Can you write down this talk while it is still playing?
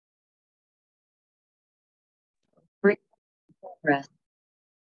breath.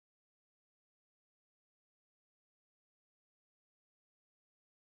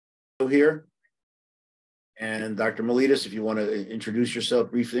 Here. And Dr. Melitus, if you want to introduce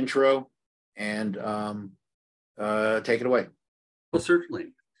yourself, brief intro, and take it away. Well, certainly.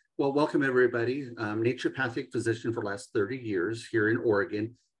 Well, welcome everybody. I'm a naturopathic physician for the last 30 years here in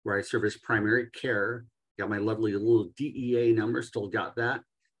Oregon, where I serve as primary care. Got my lovely little DEA number, still got that,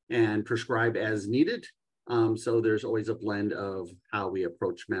 and prescribe as needed. So there's always a blend of how we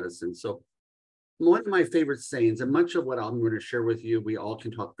approach medicine. So one of my favorite sayings, and much of what I'm going to share with you, we all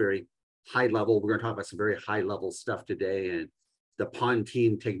can talk very high level. We're going to talk about some very high level stuff today, and the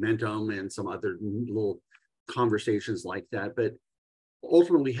pontine tegmentum and some other little conversations like that. But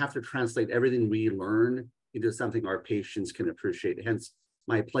ultimately, we have to translate everything we learn into something our patients can appreciate. Hence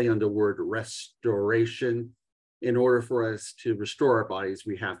my play on the word restoration. In order for us to restore our bodies,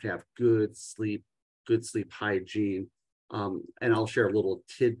 we have to have good sleep hygiene. And I'll share a little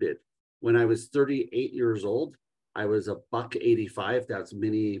tidbit. When I was 38 years old, I was a $185. That's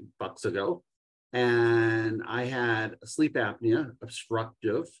many bucks ago. And I had sleep apnea,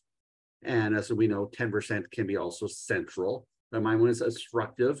 obstructive. And as we know, 10% can be also central. But mine was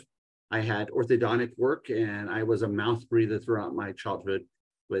obstructive. I had orthodontic work, and I was a mouth breather throughout my childhood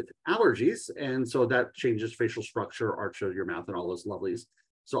with allergies. And so that changes facial structure, arch of your mouth, and all those lovelies.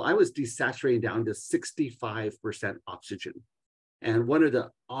 So I was desaturating down to 65% oxygen. And one of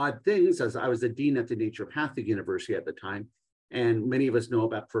the odd things, as I was the dean at the Naturopathic University at the time, and many of us know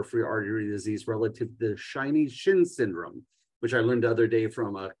about peripheral artery disease relative to the shiny shin syndrome, which I learned the other day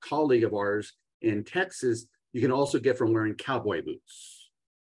from a colleague of ours in Texas, you can also get from wearing cowboy boots.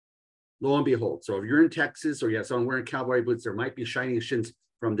 Lo and behold, so if you're in Texas or you have someone wearing cowboy boots, there might be shiny shins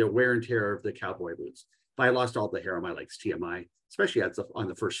from the wear and tear of the cowboy boots. But I lost all the hair on my legs, TMI, especially on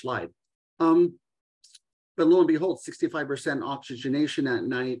the first slide. But lo and behold, 65% oxygenation at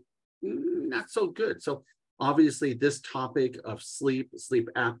night, not so good. So obviously this topic of sleep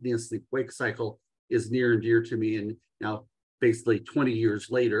apnea, sleep-wake cycle is near and dear to me. And now basically 20 years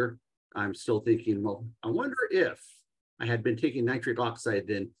later, I'm still thinking, well, I wonder if I had been taking nitric oxide,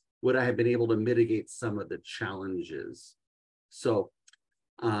 then would I have been able to mitigate some of the challenges? So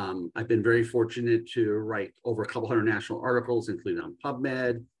I've been very fortunate to write over a couple hundred national articles, including on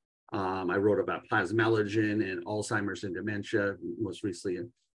PubMed. I wrote about plasmalogen and Alzheimer's and dementia, most recently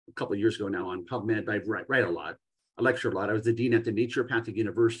a couple of years ago now on PubMed. I write a lot. I lecture a lot. I was the dean at the Naturopathic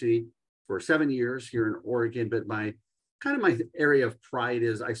University for 7 years here in Oregon, but my area of pride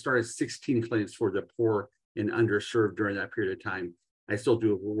is I started 16 clinics for the poor and underserved during that period of time. I still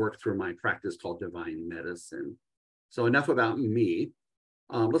do work through my practice called Divine Medicine. So enough about me.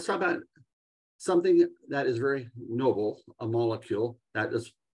 Let's talk about something that is very noble, a molecule that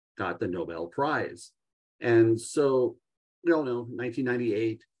has got the Nobel Prize. And so we all know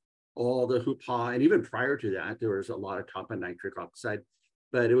 1998, all the hoopla, and even prior to that, there was a lot of talk about nitric oxide.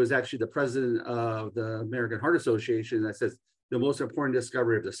 But it was actually the president of the American Heart Association that says the most important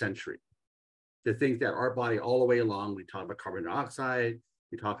discovery of the century. To think that our body all the way along, we talk about carbon dioxide,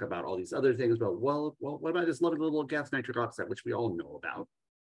 we talk about all these other things, but well, what about this lovely little gas, nitric oxide, which we all know about?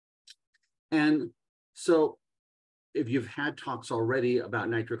 And so if you've had talks already about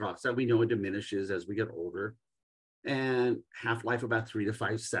nitric oxide, we know it diminishes as we get older, and half-life about 3 to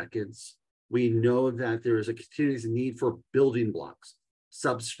 5 seconds. We know that there is a continuous need for building blocks,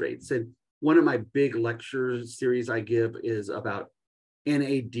 substrates. And one of my big lecture series I give is about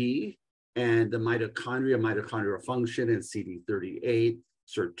NAD and the mitochondrial function, and CD38,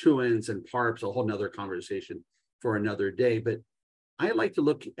 sirtuins and PARPs, a whole nother conversation for another day. But I like to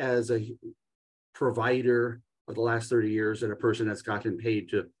look as a provider of the last 30 years and a person that's gotten paid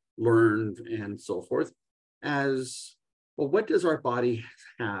to learn and so forth as, well, what does our body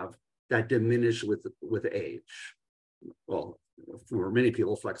have that diminish with age? Well, for many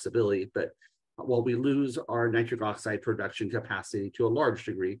people, flexibility, but while we lose our nitric oxide production capacity to a large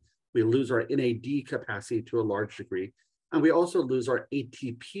degree, we lose our NAD capacity to a large degree, and we also lose our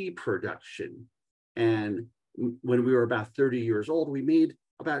ATP production. And when we were about 30 years old, we made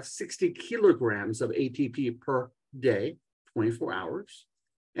about 60 kilograms of ATP per day, 24 hours.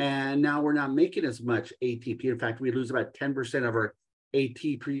 And now we're not making as much ATP. In fact, we lose about 10% of our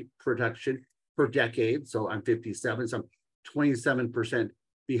ATP production per decade. So I'm 57, so I'm 27%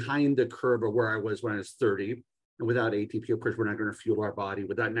 behind the curve of where I was when I was 30. And without ATP, of course, we're not going to fuel our body.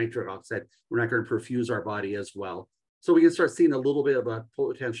 Without nitric oxide, we're not going to perfuse our body as well. So we can start seeing a little bit of a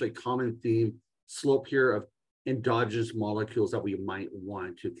potentially common theme slope here of endogenous molecules that we might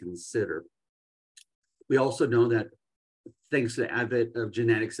want to consider. We also know that thanks to the advent of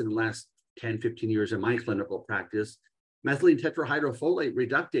genetics in the last 10, 15 years in my clinical practice, Methylene tetrahydrofolate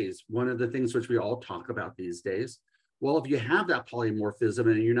reductase, one of the things which we all talk about these days. Well, if you have that polymorphism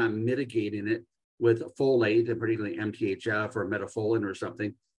and you're not mitigating it with folate, and particularly MTHF or metafolin or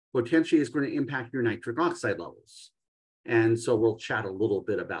something, potentially it's going to impact your nitric oxide levels. And so we'll chat a little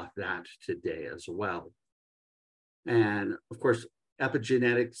bit about that today as well. And of course,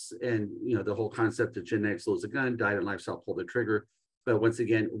 epigenetics and the whole concept of genetics loads the gun, diet and lifestyle pull the trigger. But once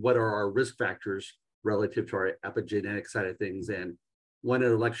again, what are our risk factors relative to our epigenetic side of things? And one of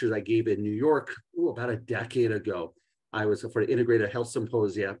the lectures I gave in New York, about a decade ago, I was for the Integrated Health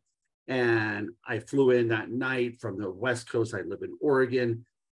Symposia, and I flew in that night from the West Coast. I live in Oregon,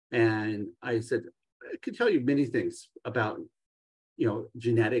 and I said, I could tell you many things about,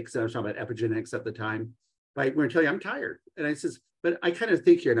 genetics. I was talking about epigenetics at the time, but I'm going to tell you I'm tired. And I says, but I kind of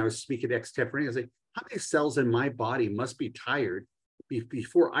think here, and I was speaking extemporaneously, I was like, how many cells in my body must be tired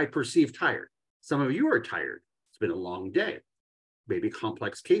before I perceive tired? Some of you are tired. It's been a long day, maybe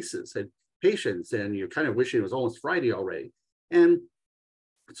complex cases and patients, and you're kind of wishing it was almost Friday already. And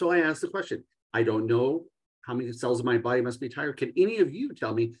so I asked the question, I don't know how many cells in my body must be tired. Can any of you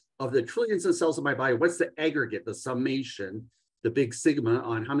tell me, of the trillions of cells in my body, what's the aggregate, the summation, the big sigma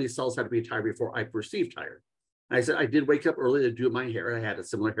on how many cells have to be tired before I perceive tired? And I said, I did wake up early to do my hair. I had a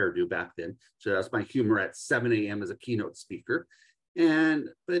similar hairdo back then. So that's my humor at 7 a.m. as a keynote speaker.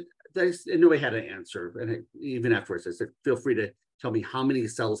 But nobody had an answer. And even afterwards, I said, feel free to tell me how many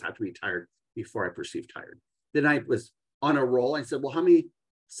cells have to be tired before I perceive tired. Then I was on a roll. I said, well, how many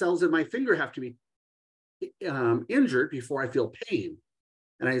cells in my finger have to be injured before I feel pain?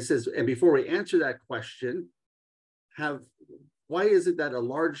 And I says, and before we answer that question, why is it that a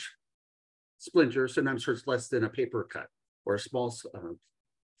large splinter sometimes hurts less than a paper cut or a small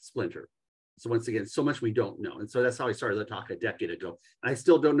splinter? So once again, so much we don't know. And so that's how I started the talk a decade ago. I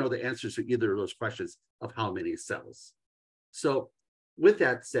still don't know the answers to either of those questions of how many cells. So with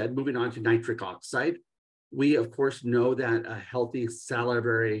that said, moving on to nitric oxide, we of course know that a healthy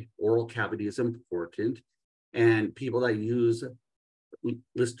salivary oral cavity is important. And people that use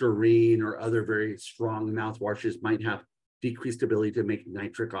Listerine or other very strong mouthwashes might have decreased ability to make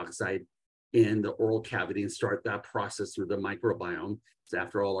nitric oxide in the oral cavity and start that process through the microbiome. So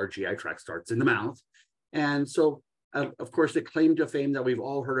after all, our GI tract starts in the mouth. And so, of course, the claim to fame that we've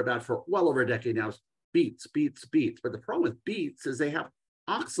all heard about for well over a decade now is beets, beets, beets. But the problem with beets is they have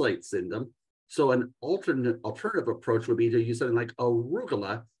oxalates in them. So an alternative approach would be to use something like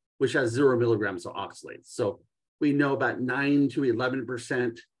arugula, which has 0 milligrams of oxalates. So we know about 9 to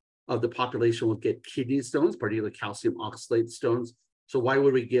 11% of the population will get kidney stones, particularly calcium oxalate stones. So why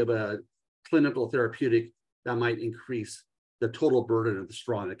would we give a clinical therapeutic that might increase the total burden of the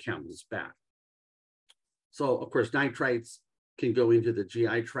straw in the camel's back? So of course, nitrites can go into the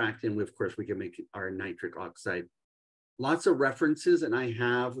GI tract, and of course we can make our nitric oxide. Lots of references, and I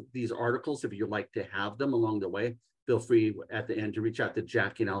have these articles if you'd like to have them along the way. Feel free at the end to reach out to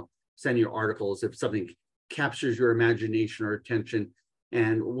Jackie, and I'll send you articles if something captures your imagination or attention.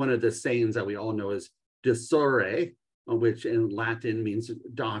 And one of the sayings that we all know is docere, which in Latin means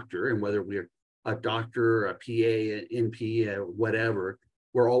doctor, and whether we're a doctor, a PA, an NP, whatever,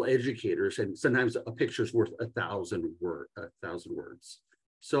 we're all educators, and sometimes a picture's worth 1,000 words.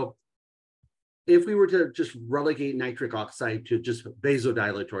 So if we were to just relegate nitric oxide to just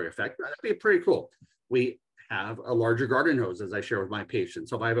vasodilatory effect, that'd be pretty cool. We have a larger garden hose, as I share with my patients.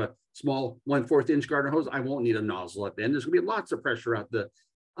 So if I have a small 1/4 inch garden hose, I won't need a nozzle at the end. There's gonna be lots of pressure out the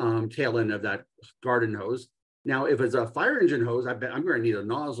tail end of that garden hose. Now, if it's a fire engine hose, I bet I'm gonna need a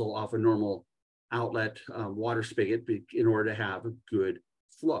nozzle off a normal outlet water spigot in order to have a good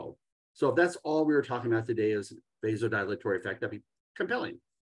flow. So if that's all we were talking about today is vasodilatory effect, that'd be compelling.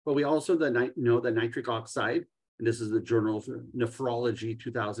 But we also know that nitric oxide, and this is the Journal of Nephrology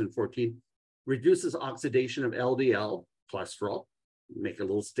 2014, reduces oxidation of LDL cholesterol, make it a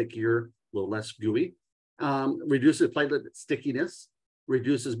little stickier, a little less gooey, reduces platelet stickiness,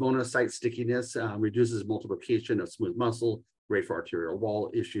 reduces monocyte stickiness, reduces multiplication of smooth muscle, great for arterial wall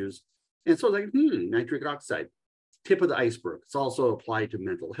issues. And so like, nitric oxide, tip of the iceberg. It's also applied to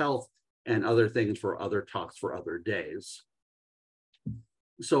mental health and other things for other talks for other days.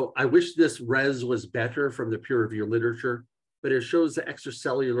 So I wish this res was better from the peer review literature, but it shows the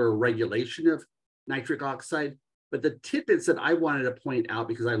extracellular regulation of nitric oxide. But the tidbits that I wanted to point out,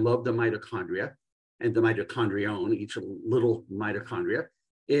 because I love the mitochondria and the mitochondrion, each little mitochondria,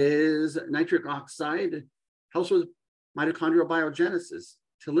 is nitric oxide helps with mitochondrial biogenesis,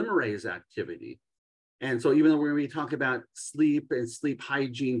 telomerase activity. And so even though we're going to be talking about sleep and sleep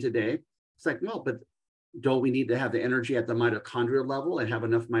hygiene today, it's like, well, but don't we need to have the energy at the mitochondrial level and have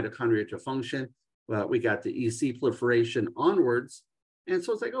enough mitochondria to function? we got the EC proliferation onwards. And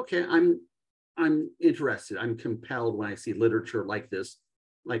so it's like, okay, I'm interested. I'm compelled when I see literature like this,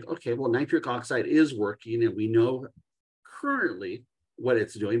 like, okay, well, nitric oxide is working and we know currently what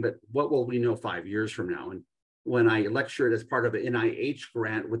it's doing, but what will we know 5 years from now? And when I lectured as part of an NIH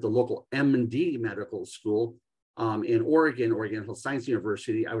grant with the local MD medical school in Oregon Health Science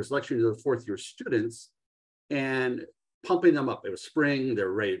University, I was lecturing to the fourth year students and pumping them up. It was spring,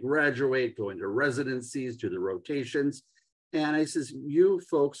 they're ready to graduate, go into residencies, do the rotations. And I says, you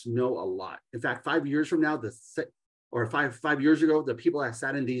folks know a lot. In fact, 5 years from now, five years ago, the people that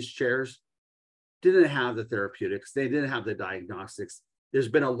sat in these chairs didn't have the therapeutics. They didn't have the diagnostics. There's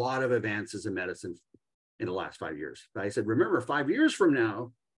been a lot of advances in medicine in the last 5 years. But I said, remember, 5 years from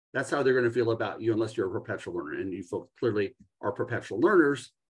now, that's how they're going to feel about you unless you're a perpetual learner. And you folks clearly are perpetual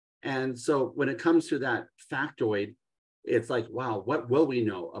learners. And so when it comes to that factoid, it's like, wow, what will we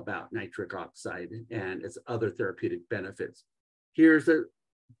know about nitric oxide and its other therapeutic benefits? Here's the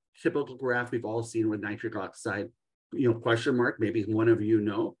typical graph we've all seen with nitric oxide, question mark, maybe one of you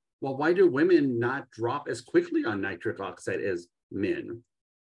know. Well, why do women not drop as quickly on nitric oxide as men?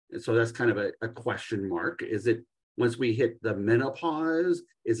 And so that's kind of a question mark. Is it once we hit the menopause?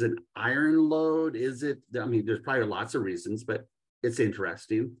 Is it iron load? Is it, there's probably lots of reasons, but it's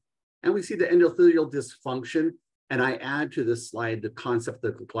interesting. And we see the endothelial dysfunction. And I add to this slide the concept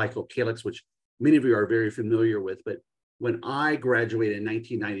of the glycocalyx, which many of you are very familiar with. But when I graduated in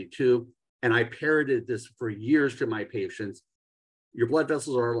 1992, and I parroted this for years to my patients, your blood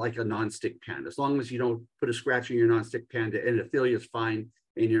vessels are like a nonstick pan. As long as you don't put a scratch in your nonstick pan, the endothelia is fine,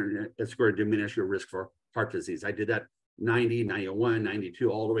 and it's going to diminish your risk for heart disease. I did that 90, 91,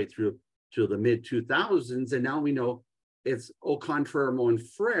 92, all the way through to the mid 2000s. And now we know it's au contraire, mon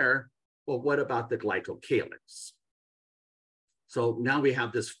frere. Well, what about the glycocalyx? So now we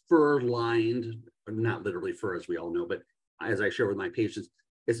have this fur-lined, not literally fur as we all know, but as I share with my patients,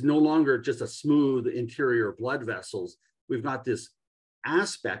 it's no longer just a smooth interior blood vessels. We've got this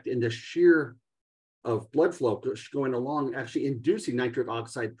aspect in the shear of blood flow going along, actually inducing nitric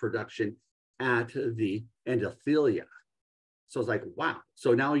oxide production at the endothelia. So it's like, wow.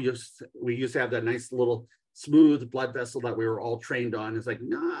 So now we used to have that nice little smooth blood vessel that we were all trained on. It's like,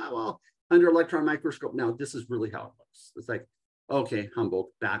 nah, well, under electron microscope, now this is really how it looks. It's like, okay, Humboldt,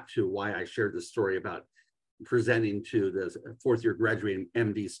 back to why I shared this story about presenting to the fourth year graduating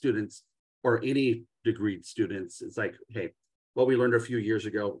MD students or any degreed students. It's like, hey, what we learned a few years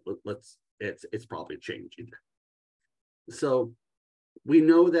ago, it's probably changing. So we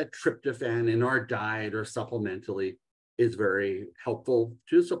know that tryptophan in our diet or supplementally is very helpful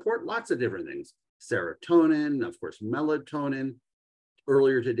to support lots of different things. Serotonin, of course, melatonin.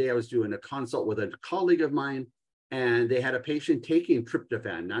 Earlier today, I was doing a consult with a colleague of mine, and they had a patient taking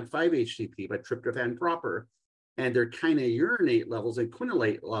tryptophan, not 5-HTP, but tryptophan proper, and their kineurinate levels and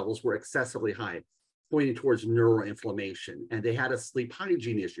quinolate levels were excessively high, pointing towards neuroinflammation. And they had a sleep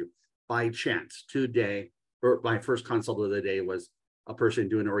hygiene issue. By chance, today, or my first consult of the day was a person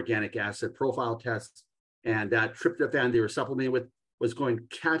doing an organic acid profile test, and that tryptophan they were supplementing with was going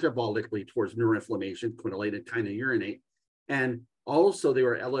catabolically towards neuroinflammation, quinolate and kineurinate. And also they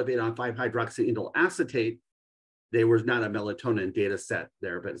were elevated on 5-hydroxyindyl acetate. There was not a melatonin data set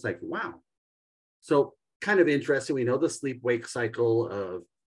there, but it's like, wow. So kind of interesting. We know the sleep-wake cycle of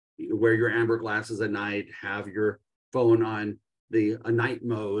wear your amber glasses at night, have your phone on a night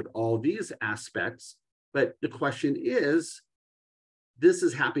mode, all these aspects. But the question is, this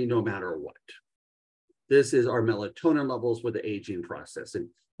is happening no matter what. This is our melatonin levels with the aging process. And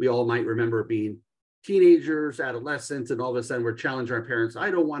we all might remember being teenagers, adolescents, and all of a sudden we're challenging our parents,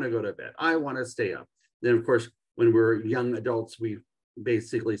 I don't want to go to bed. I want to stay up. Then, of course, when we're young adults, we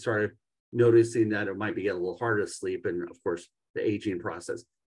basically started noticing that it might be a little harder to sleep. And of course, the aging process.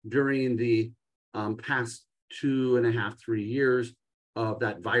 During the past 2.5, 3 years of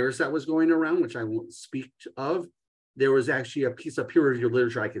that virus that was going around, which I won't speak of, there was actually a piece of peer-reviewed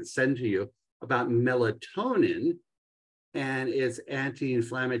literature I could send to you about melatonin and its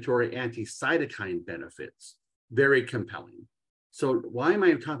anti-inflammatory, anti-cytokine benefits. Very compelling. So why am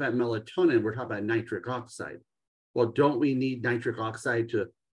I talking about melatonin? We're talking about nitric oxide. Well, don't we need nitric oxide to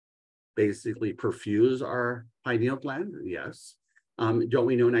basically perfuse our pineal gland? Yes. Don't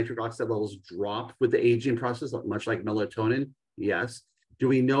we know nitric oxide levels drop with the aging process, much like melatonin? Yes. Do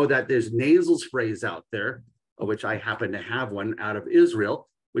we know that there's nasal sprays out there, which I happen to have one out of Israel,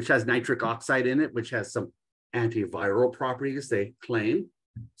 which has nitric oxide in it, which has some antiviral properties, they claim.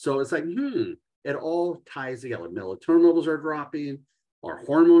 So it's like, it all ties together. Melatonin levels are dropping, our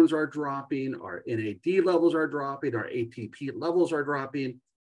hormones are dropping, our NAD levels are dropping, our ATP levels are dropping.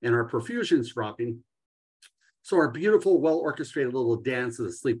 and our perfusion's dropping. So our beautiful, well-orchestrated little dance of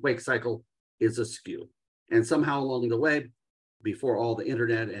the sleep-wake cycle is askew. And somehow along the way, before all the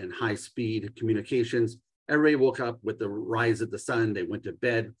internet and high-speed communications, everybody woke up with the rise of the sun. They went to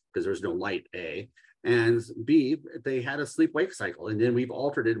bed because there's no light, A. And B, they had a sleep-wake cycle. And then we've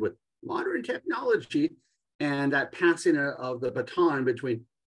altered it with modern technology and that passing of the baton between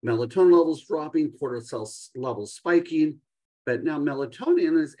melatonin levels dropping, cortisol levels spiking. But now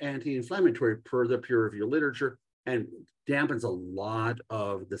melatonin is anti-inflammatory per the peer review literature and dampens a lot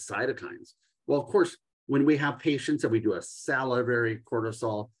of the cytokines. Well, of course, when we have patients and we do a salivary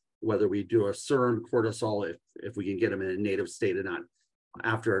cortisol, whether we do a serum cortisol, if we can get them in a native state and not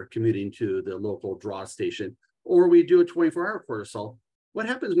after commuting to the local draw station, or we do a 24-hour cortisol, what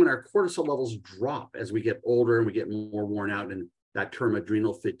happens when our cortisol levels drop as we get older and we get more worn out, and that term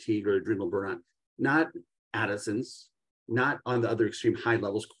adrenal fatigue or adrenal burnout, not Addison's, not on the other extreme high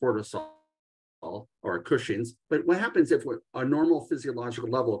levels cortisol or Cushing's, but what happens if a normal physiological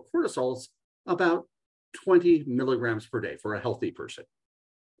level of cortisol is about 20 milligrams per day for a healthy person,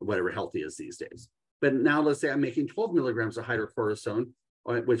 whatever healthy is these days. But now let's say I'm making 12 milligrams of hydrocortisone,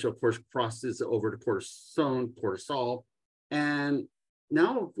 which of course crosses over to cortisol. And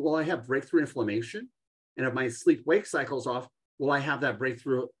now, will I have breakthrough inflammation? And if my sleep-wake cycle's off, will I have that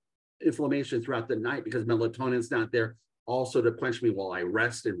breakthrough inflammation throughout the night because melatonin's not there also to quench me while I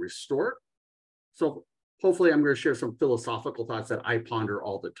rest and restore? So hopefully I'm going to share some philosophical thoughts that I ponder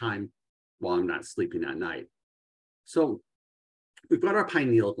all the time while I'm not sleeping at night. So we've got our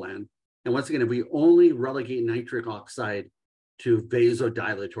pineal gland. And once again, if we only relegate nitric oxide to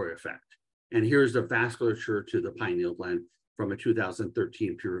vasodilatory effect, and here's the vasculature to the pineal gland from a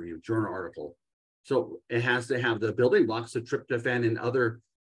 2013 peer-reviewed journal article. So it has to have the building blocks of tryptophan and other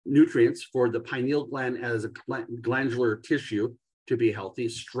nutrients for the pineal gland as a glandular tissue to be healthy,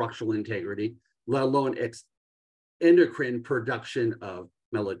 structural integrity, let alone endocrine production of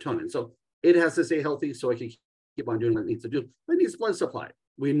melatonin. So it has to stay healthy so it can keep on doing what it needs to do. It needs blood supply.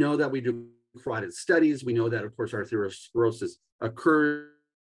 We know that we do carotid studies. We know that, of course, arteriosclerosis occurs.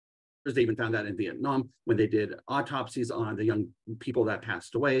 They even found that in Vietnam when they did autopsies on the young people that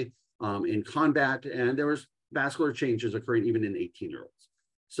passed away in combat, and there was vascular changes occurring even in 18-year-olds.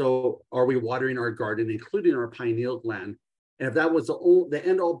 So are we watering our garden, including our pineal gland? And if that was the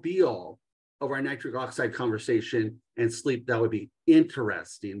end-all be-all of our nitric oxide conversation and sleep, that would be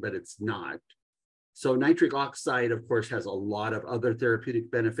interesting, but it's not. So nitric oxide, of course, has a lot of other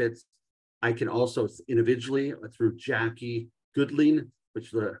therapeutic benefits. I can also individually, through Jackie Goodling,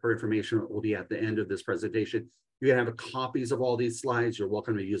 which her information will be at the end of this presentation. You can have copies of all these slides. You're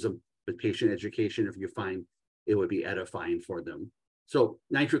welcome to use them with patient education if you find it would be edifying for them. So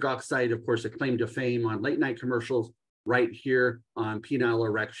nitric oxide, of course, a claim to fame on late night commercials right here on penile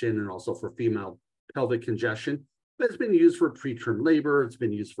erection and also for female pelvic congestion. But it's been used for preterm labor. It's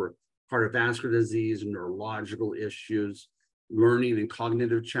been used for cardiovascular disease, neurological issues, learning and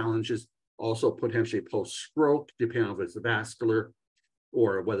cognitive challenges, also potentially post-stroke, depending on if it's vascular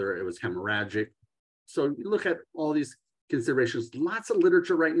or whether it was hemorrhagic. So you look at all these considerations, lots of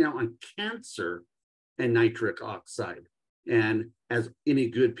literature right now on cancer and nitric oxide. And as any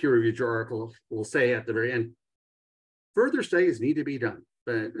good peer-reviewed article will say at the very end, further studies need to be done.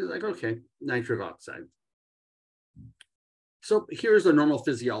 But it's like, okay, nitric oxide. So here's the normal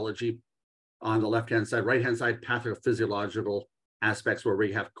physiology on the left-hand side, right-hand side, pathophysiological aspects where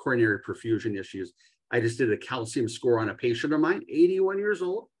we have coronary perfusion issues. I just did a calcium score on a patient of mine, 81 years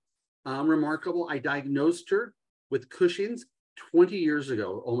old, remarkable. I diagnosed her with Cushing's 20 years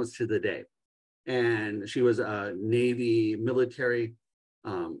ago, almost to the day. And she was a Navy military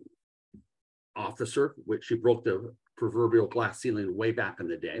officer, which she broke the proverbial glass ceiling way back in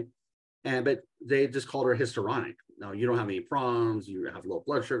the day. But they just called her histrionic. Now, you don't have any problems. You have low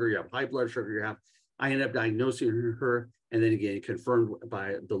blood sugar, you have high blood sugar, I ended up diagnosing her, and then again, confirmed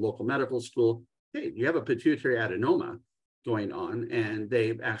by the local medical school, hey, you have a pituitary adenoma going on, and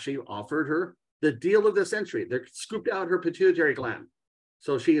they actually offered her the deal of the century. They scooped out her pituitary gland.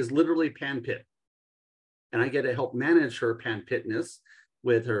 So she is literally pan-pit. And I get to help manage her pan-pitness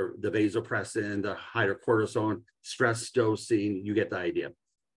with the vasopressin, the hydrocortisone, stress dosing, you get the idea.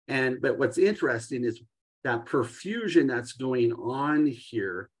 But what's interesting is that perfusion that's going on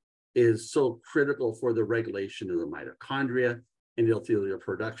here is so critical for the regulation of the mitochondria and endothelial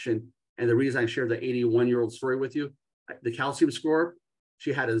production. And the reason I shared the 81-year-old story with you, the calcium score,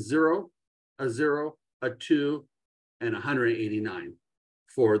 she had a 0, a 0, a 2, and 189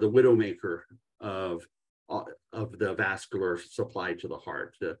 for the widowmaker of the vascular supply to the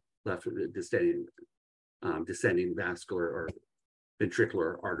heart, the left descending vascular or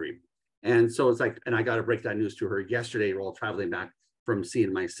ventricular artery. And so it's like, and I got to break that news to her yesterday while traveling back from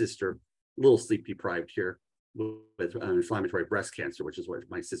seeing my sister, a little sleep deprived here with inflammatory breast cancer, which is what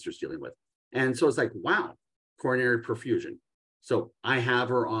my sister's dealing with. And so it's like, wow, coronary perfusion. So I have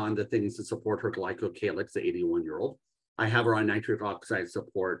her on the things to support her glycocalyx, the 81-year-old. I have her on nitric oxide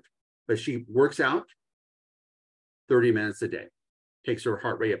support, but she works out 30 minutes a day, takes her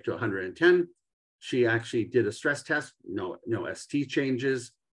heart rate up to 110. She actually did a stress test, no ST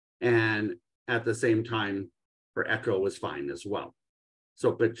changes. And at the same time, her echo was fine as well.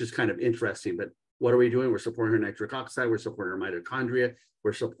 So, but just kind of interesting. But what are we doing? We're supporting her nitric oxide. We're supporting her mitochondria.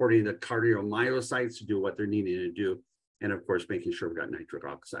 We're supporting the cardiomyocytes to do what they're needing to do. And of course, making sure we've got nitric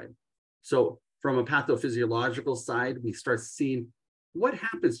oxide. So from a pathophysiological side, we start seeing what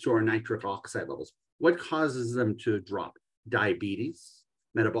happens to our nitric oxide levels. What causes them to drop? Diabetes,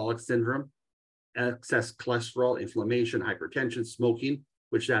 metabolic syndrome, excess cholesterol, inflammation, hypertension, smoking,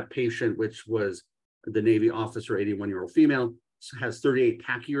 which that patient, which was the Navy officer, 81-year-old female, has 38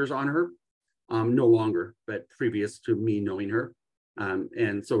 pack years on her. No longer, but previous to me knowing her.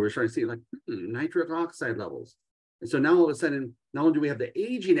 And so we're starting to see like nitric oxide levels. And so now all of a sudden, not only do we have the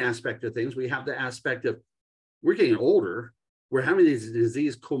aging aspect of things, we have the aspect of we're getting older, we're having these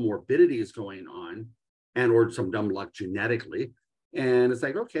disease comorbidities going on, and or some dumb luck genetically. And it's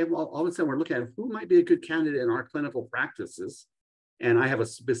like, okay, well, all of a sudden we're looking at who might be a good candidate in our clinical practices. And I have a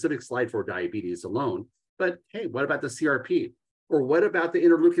specific slide for diabetes alone. But hey, what about the CRP? Or what about the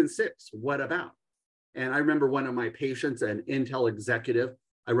interleukin-6? What about? And I remember one of my patients, an Intel executive,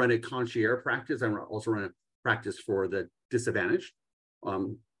 I run a concierge practice. I also run a practice for the disadvantaged.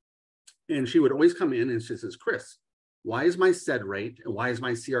 And she would always come in and she says, Chris, why is my SED rate and why is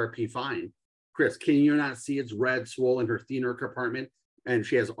my CRP fine? Chris, can you not see it's red, swollen, her thenar compartment? And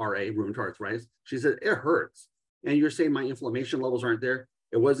she has RA, rheumatoid arthritis. She said, it hurts. And you're saying my inflammation levels aren't there.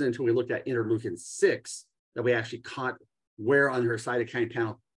 It wasn't until we looked at interleukin-6 that we actually caught where on her cytokine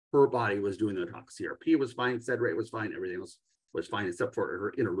panel her body was doing the talk. CRP was fine, SED rate was fine, everything else was fine except for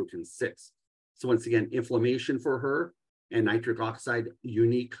her interleukin-6. So once again, inflammation for her and nitric oxide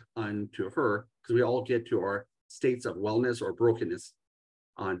unique unto her, because we all get to our states of wellness or brokenness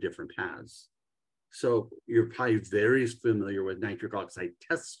on different paths. So you're probably very familiar with nitric oxide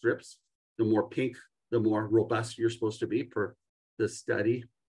test strips. The more pink, the more robust you're supposed to be per the study.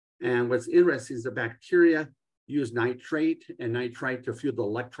 And what's interesting is the bacteria use nitrate and nitrite to fuel the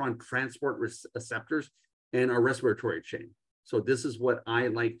electron transport receptors in our respiratory chain. So this is what I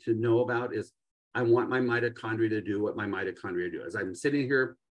like to know about is I want my mitochondria to do what my mitochondria do. As I'm sitting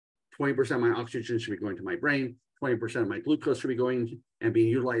here, 20% of my oxygen should be going to my brain, 20% of my glucose should be going and being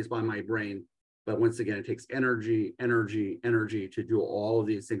utilized by my brain. But once again, it takes energy to do all of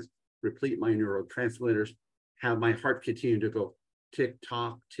these things, replete my neurotransmitters, have my heart continue to go tick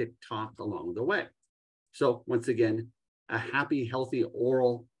tock along the way. So once again, a happy, healthy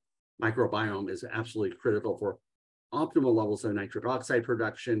oral microbiome is absolutely critical for optimal levels of nitric oxide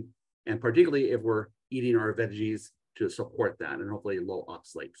production, and particularly if we're eating our veggies to support that, and hopefully low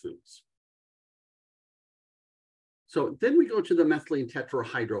oxalate foods. So then we go to the methylene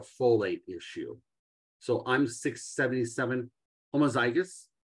tetrahydrofolate issue. So I'm 677 homozygous,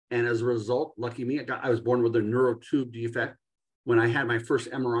 and as a result, lucky me, I was born with a neurotube defect. When I had my first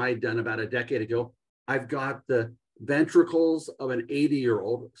MRI done about a decade ago, I've got the ventricles of an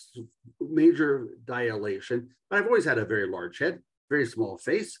 80-year-old, major dilation, but I've always had a very large head, very small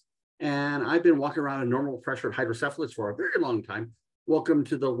face, and I've been walking around a normal pressured hydrocephalus for a very long time. Welcome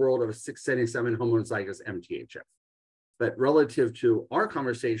to the world of a 677 homozygous MTHF. But relative to our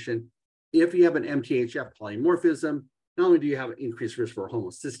conversation, if you have an MTHF polymorphism, not only do you have increased risk for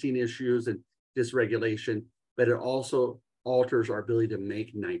homocysteine issues and dysregulation, but it also alters our ability to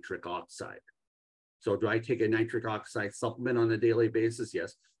make nitric oxide. So do I take a nitric oxide supplement on a daily basis?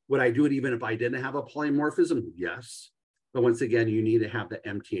 Yes. Would I do it even if I didn't have a polymorphism? Yes. But once again, you need to have the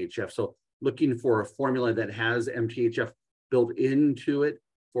MTHF. So looking for a formula that has MTHF built into it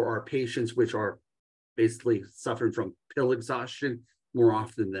for our patients, which are basically suffering from pill exhaustion more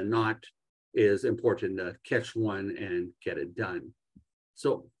often than not, is important to catch one and get it done.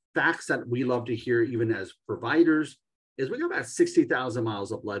 So facts that we love to hear even as providers is we got about 60,000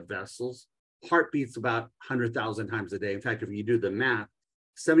 miles of blood vessels. Heart beats about 100,000 times a day. In fact, if you do the math,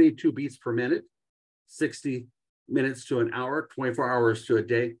 72 beats per minute, 60 minutes to an hour, 24 hours to a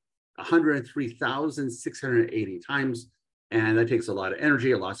day, 103,680 times. And that takes a lot of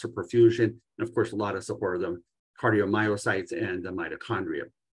energy, a lot of perfusion, and of course, a lot of support of the cardiomyocytes and the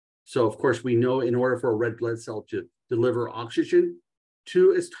mitochondria. So of course, we know in order for a red blood cell to deliver oxygen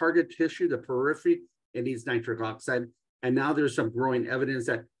to its target tissue, the periphery, it needs nitric oxide. And now there's some growing evidence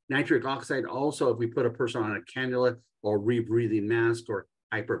that nitric oxide also, if we put a person on a cannula or rebreathing mask or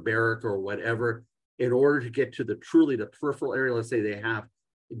hyperbaric or whatever, in order to get to the peripheral area, let's say they have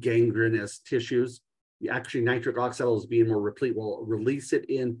gangrenous tissues, actually nitric oxide is being more replete, will release it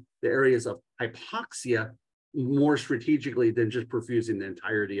in the areas of hypoxia more strategically than just perfusing the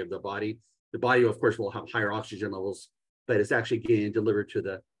entirety of the body. The body, of course, will have higher oxygen levels, but it's actually getting delivered to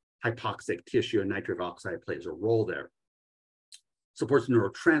the hypoxic tissue, and nitric oxide plays a role there. Supports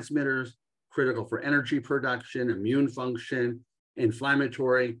neurotransmitters, critical for energy production, immune function,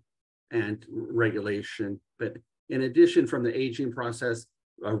 inflammatory, and regulation. But in addition, from the aging process,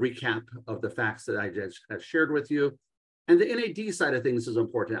 a recap of the facts that I just have shared with you. And the NAD side of things is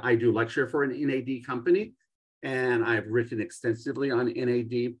important. I do lecture for an NAD company, and I've written extensively on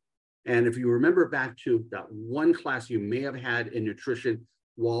NAD. And if you remember back to that one class you may have had in nutrition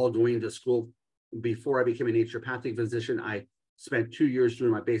while going to school, before I became a naturopathic physician, I spent 2 years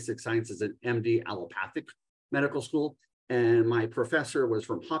doing my basic sciences at MD allopathic medical school. And my professor was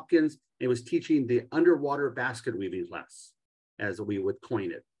from Hopkins. He was teaching the underwater basket weaving class, as we would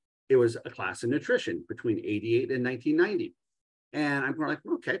coin it. It was a class in nutrition between 88 and 1990. And I'm like,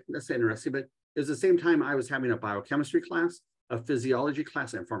 okay, that's interesting. But it was the same time I was having a biochemistry class, a physiology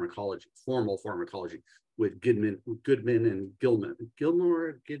class, and pharmacology, formal pharmacology with Goodman and Gilmore,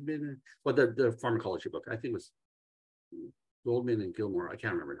 well, the pharmacology book, I think it was Goldman and Gilmore, I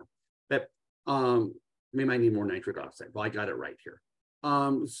can't remember now. But maybe I need more nitric oxide. Well, I got it right here.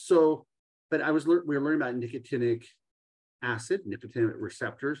 But we were learning about nicotinic acid, nicotinic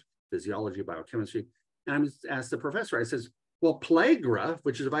receptors, physiology, biochemistry. And I asked the professor, I says, well, pellagra,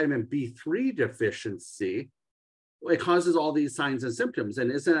 which is a vitamin B3 deficiency, it causes all these signs and symptoms.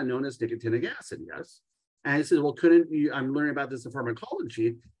 And isn't that known as nicotinic acid? Yes. And I said, well, couldn't you, I'm learning about this in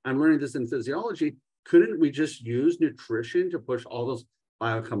pharmacology, I'm learning this in physiology, couldn't we just use nutrition to push all those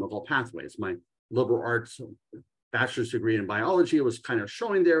biochemical pathways? My liberal arts bachelor's degree in biology was kind of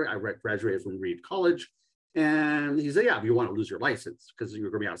showing there. I graduated from Reed College. And he said, yeah, if you want to lose your license because you're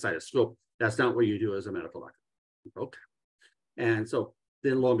going to be outside of scope, that's not what you do as a medical doctor. Okay. And so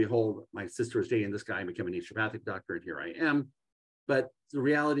then lo and behold, my sister was dating this guy and became a naturopathic doctor, and here I am. But the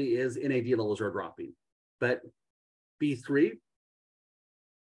reality is NAD levels are dropping. But B3,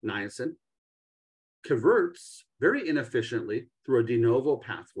 niacin, converts very inefficiently through a de novo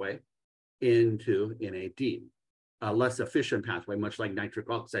pathway into NAD, a less efficient pathway, much like nitric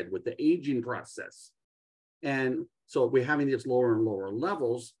oxide with the aging process. And so we're having these lower and lower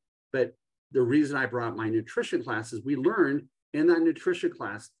levels. But the reason I brought my nutrition class is we learned in that nutrition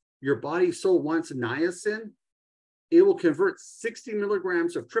class, your body so wants niacin, it will convert 60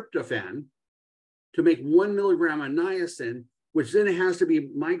 milligrams of tryptophan to make 1 milligram of niacin, which then has to be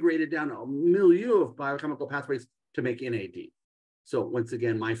migrated down a milieu of biochemical pathways to make NAD. So once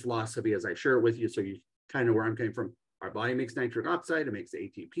again, my philosophy, as I share it with you, so you kind of know where I'm coming from, our body makes nitric oxide, it makes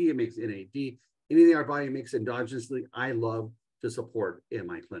ATP, it makes NAD. Anything our body makes endogenously, I love to support in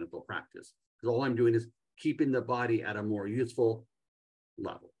my clinical practice. Because all I'm doing is keeping the body at a more youthful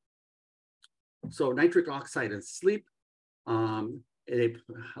level. So nitric oxide and sleep, a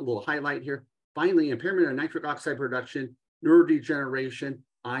little highlight here. Finally, impairment of nitric oxide production, neurodegeneration,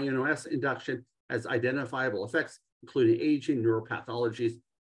 INOS induction has identifiable effects, including aging, neuropathologies,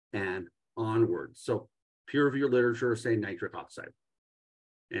 and onwards. So peer-reviewed literature saying nitric oxide.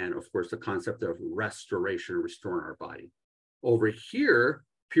 And of course, the concept of restoration, restoring our body. Over here,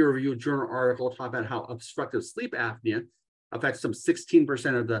 peer-reviewed journal article talking about how obstructive sleep apnea affects some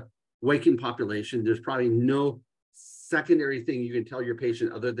 16% of the waking population. There's probably no secondary thing you can tell your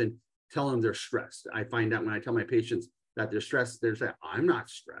patient other than tell them they're stressed. I find out when I tell my patients that they're stressed, they're saying, I'm not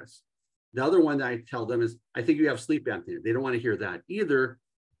stressed. The other one that I tell them is, I think you have sleep apnea. They don't want to hear that either,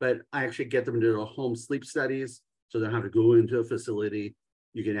 but I actually get them to do home sleep studies. So they don't have to go into a facility.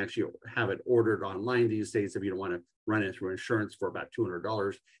 You can actually have it ordered online these days if you don't want to run it through insurance for about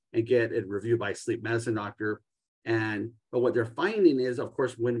 $200 and get it reviewed by a sleep medicine doctor. But what they're finding is, of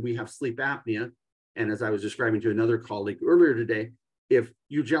course, when we have sleep apnea, and as I was describing to another colleague earlier today, if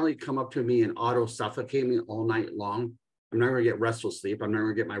you generally come up to me and auto suffocate me all night long, I'm not going to get restful sleep. I'm not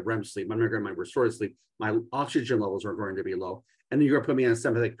going to get my REM sleep. I'm not going to get my restorative sleep. My oxygen levels are going to be low. And then you're going to put me on a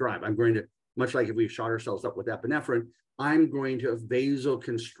sympathetic drive. I'm going to, much like if we shot ourselves up with epinephrine, I'm going to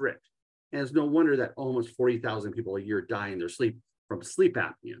vasoconstrict. And it's no wonder that almost 40,000 people a year die in their sleep from sleep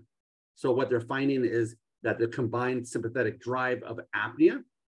apnea. So what they're finding is that the combined sympathetic drive of apnea,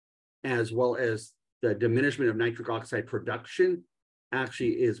 as well as the diminishment of nitric oxide production, actually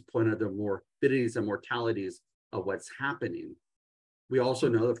is one of the morbidities and mortalities of what's happening. We also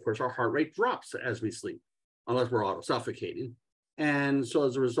know, of course, our heart rate drops as we sleep. unless we're auto-suffocating. And so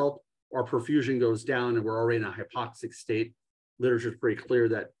as a result, our perfusion goes down and we're already in a hypoxic state. Literature is pretty clear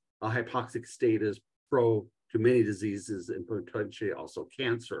that a hypoxic state is prone to many diseases and potentially also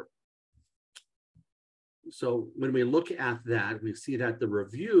cancer. So when we look at that, we see that the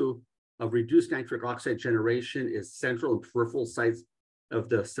review of reduced nitric oxide generation is central and peripheral sites of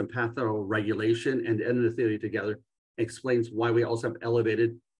the sympathoregulation and endothelia together explains why we also have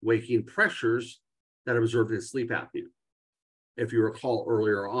elevated waking pressures that are observed in sleep apnea. If you recall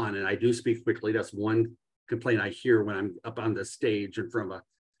earlier on, and I do speak quickly, that's one complaint I hear when I'm up on the stage in front of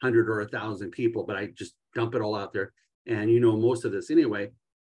 100 or 1,000 people, but I just dump it all out there. And you know most of this anyway.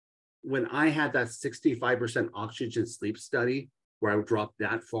 When I had that 65% oxygen sleep study, where I would drop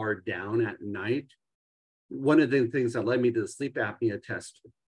that far down at night, one of the things that led me to the sleep apnea test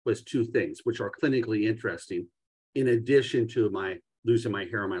was two things, which are clinically interesting, in addition to my losing my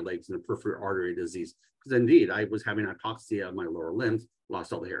hair on my legs and the peripheral artery disease. Because indeed, I was having hypoxia of my lower limbs,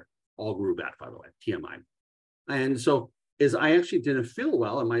 lost all the hair, all grew back, by the way, TMI. And so is I actually didn't feel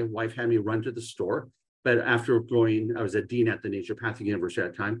well, and my wife had me run to the store. But after going, I was a dean at the Naturopathic University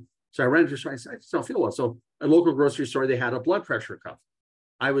at the time. So I ran to the store, I said, I just don't feel well. So a local grocery store, they had a blood pressure cuff.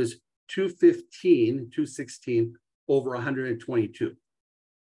 I was 215, 216 over 122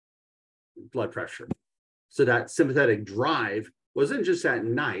 blood pressure. So that sympathetic drive wasn't just at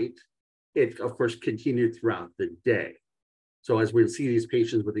night, it of course continued throughout the day. So as we see these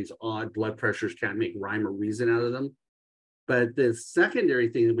patients with these odd blood pressures, can't make rhyme or reason out of them. But the secondary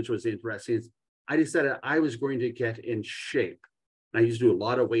thing, which was interesting, is I decided I was going to get in shape. I used to do a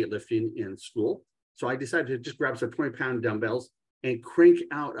lot of weightlifting in school. So I decided to just grab some 20-pound dumbbells and crank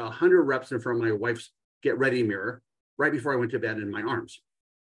out 100 reps in front of my wife's get ready mirror right before I went to bed in my arms.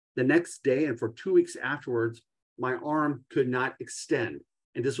 The next day and for 2 weeks afterwards, my arm could not extend.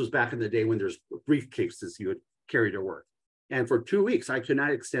 And this was back in the day when there's briefcases you would carry to work. And for 2 weeks, I could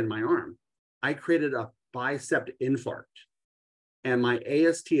not extend my arm. I created a bicep infarct. And my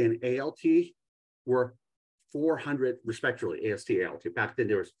AST and ALT were 400 respectively, AST, ALT. Back then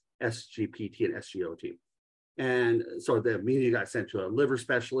there was SGPT and SGOT. And so the immediately got sent to a liver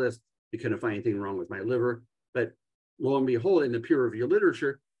specialist. We couldn't find anything wrong with my liver. But lo and behold, in the peer review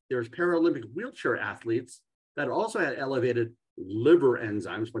literature, there's Paralympic wheelchair athletes that also had elevated liver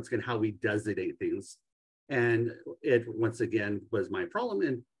enzymes, once again, how we designate things. And it, once again, was my problem.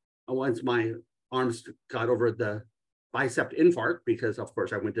 And once my arms got over the bicep infarct, because of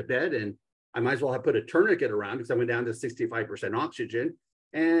course I went to bed and I might as well have put a tourniquet around because I went down to 65% oxygen,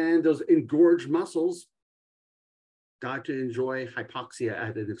 and those engorged muscles got to enjoy hypoxia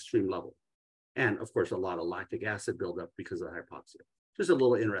at an extreme level. And of course, a lot of lactic acid buildup because of hypoxia. Just a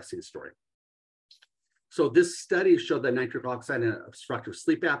little interesting story. So this study showed that nitric oxide and obstructive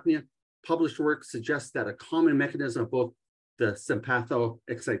sleep apnea. Published work suggests that a common mechanism of both the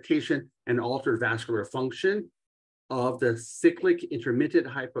sympathoexcitation and altered vascular function of the cyclic intermittent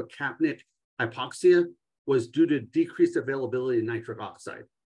hypocapnic hypoxia was due to decreased availability of nitric oxide.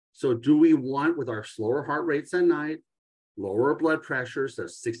 So do we want, with our slower heart rates at night, lower blood pressures, so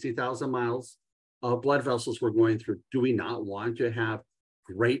 60,000 miles of blood vessels we're going through, do we not want to have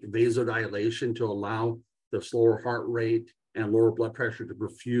great vasodilation to allow the slower heart rate and lower blood pressure to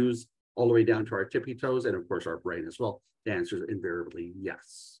perfuse all the way down to our tippy toes and of course our brain as well? The answer is invariably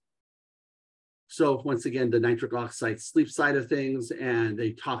yes. So once again, the nitric oxide sleep side of things, and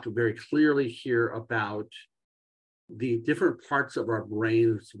they talk very clearly here about the different parts of our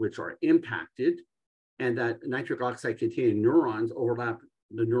brains which are impacted, and that nitric oxide containing neurons overlap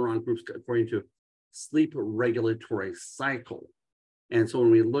the neuron groups according to sleep regulatory cycle. And so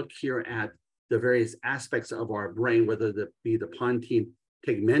when we look here at the various aspects of our brain, whether that be the pontine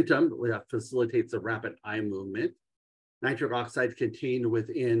tegmentum, that facilitates the rapid eye movement, nitric oxide contained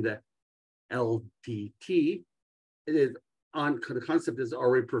within the LDT, it is on the concept is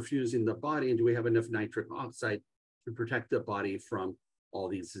already perfusing the body, and do we have enough nitric oxide to protect the body from all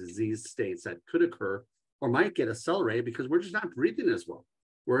these disease states that could occur or might get accelerated because we're just not breathing as well.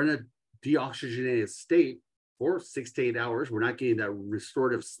 We're in a deoxygenated state for 6 to 8 hours. We're not getting that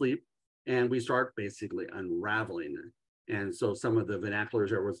restorative sleep, and we start basically unraveling it. And so some of the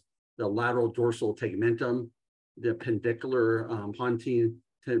vernaculars, there was the lateral dorsal tegmentum, the pendicular pontine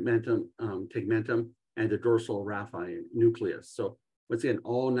tegmentum, and the dorsal raphe nucleus. So once again,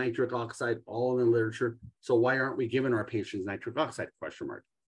 all nitric oxide, all in the literature. So why aren't we giving our patients nitric oxide, question mark?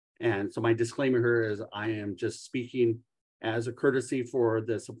 And so my disclaimer here is I am just speaking as a courtesy for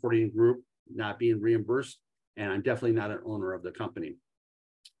the supporting group, not being reimbursed, and I'm definitely not an owner of the company.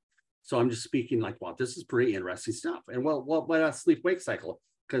 So I'm just speaking like, wow, this is pretty interesting stuff. And well, what about sleep-wake cycle?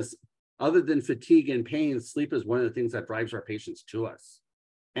 Because other than fatigue and pain, sleep is one of the things that drives our patients to us.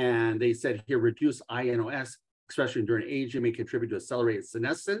 And they said here, reduced INOS, especially during aging, may contribute to accelerated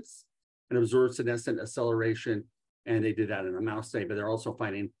senescence and observed senescent acceleration. And they did that in a mouse study, but they're also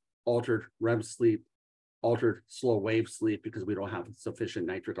finding altered REM sleep, altered slow wave sleep, because we don't have sufficient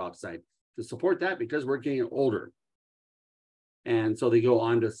nitric oxide to support that because we're getting older. And so they go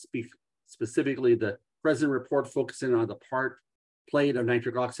on to speak specifically the present report focusing on the part played of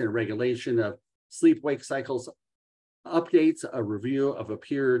nitric oxide regulation of sleep-wake cycles. Updates, a review of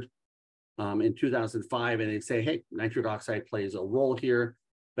appeared in 2005, and they say, hey, nitric oxide plays a role here.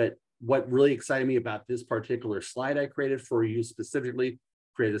 But what really excited me about this particular slide I created for you specifically,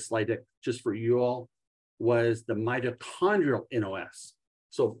 created a slide deck just for you all, was the mitochondrial NOS.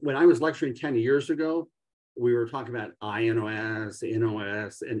 So when I was lecturing 10 years ago, we were talking about INOS,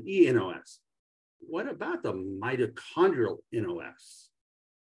 NOS, and ENOS. What about the mitochondrial NOS?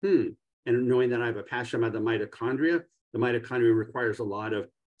 And knowing that I have a passion about the mitochondria requires a lot of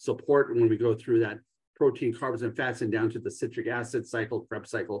support when we go through that protein, carbs, and fats and down to the citric acid cycle, Krebs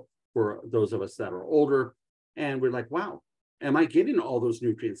cycle for those of us that are older. And we're like, wow, am I getting all those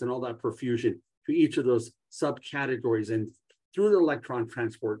nutrients and all that perfusion to each of those subcategories and through the electron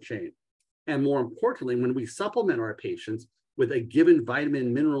transport chain? And more importantly, when we supplement our patients with a given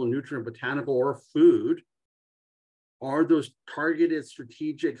vitamin, mineral, nutrient, botanical, or food, are those targeted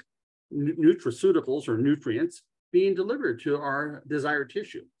strategic nutraceuticals or nutrients being delivered to our desired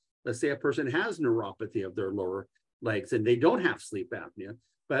tissue? Let's say a person has neuropathy of their lower legs and they don't have sleep apnea,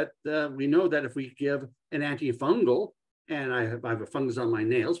 but we know that if we give an antifungal, and I have a fungus on my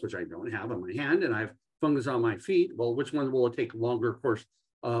nails, which I don't have on my hand, and I have fungus on my feet, well, which one will it take longer course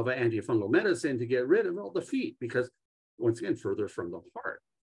of antifungal medicine to get rid of? All the feet, because once again, further from the heart.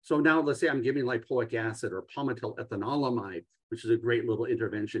 So now let's say I'm giving lipoic acid or palmitil ethanolamide, which is a great little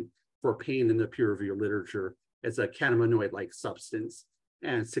intervention for pain in the peer review literature. It's a cannabinoid-like substance,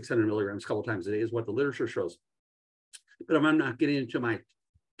 and 600 milligrams a couple times a day is what the literature shows. But if I'm not getting into my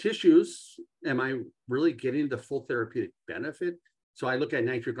tissues, am I really getting the full therapeutic benefit? So I look at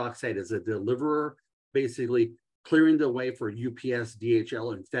nitric oxide as a deliverer, basically clearing the way for UPS,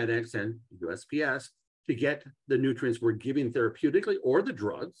 DHL, and FedEx, and USPS to get the nutrients we're giving therapeutically or the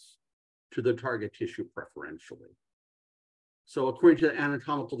drugs to the target tissue preferentially. So according to the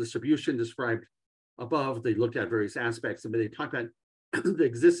anatomical distribution described above, they looked at various aspects, but they talked about the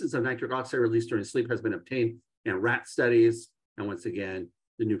existence of nitric oxide release during sleep has been obtained in rat studies. And once again,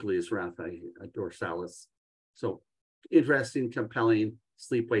 the nucleus dorsalis. So interesting, compelling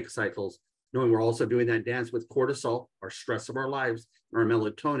sleep-wake cycles, knowing we're also doing that dance with cortisol, our stress of our lives, our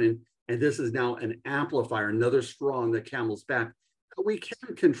melatonin. And this is now an amplifier, another straw on the camel's back that we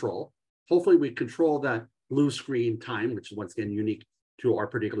can control. Hopefully we control that blue screen time, which is once again unique to our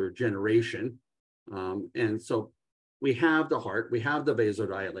particular generation. And so we have the heart, we have the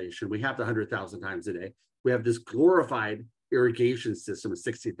vasodilation, we have the 100,000 times a day. We have this glorified irrigation system of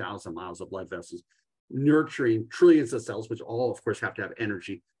 60,000 miles of blood vessels, nurturing trillions of cells, which all, of course, have to have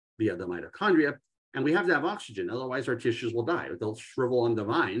energy via the mitochondria. And we have to have oxygen, otherwise our tissues will die. They'll shrivel on the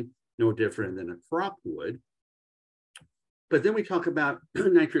vine, no different than a crop would. But then we talk about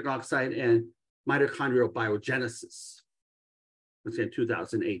nitric oxide and mitochondrial biogenesis. Let's say in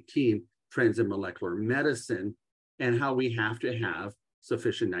 2018, Trends in Molecular Medicine, and how we have to have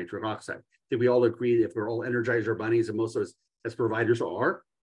sufficient nitric oxide. I think we all agree, if we're all Energizer bunnies, and most of us as providers are,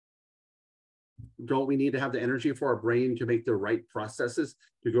 don't we need to have the energy for our brain to make the right processes,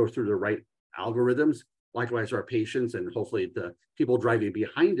 to go through the right algorithms? Likewise, our patients, and hopefully the people driving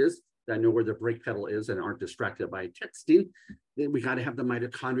behind us that know where the brake pedal is and aren't distracted by texting, then we got to have the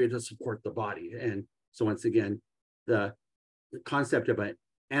mitochondria to support the body. And so once again, the concept of an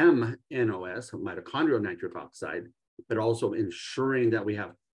MNOS, mitochondrial nitric oxide, but also ensuring that we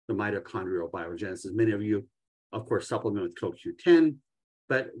have the mitochondrial biogenesis. Many of you, of course, supplement with CoQ10,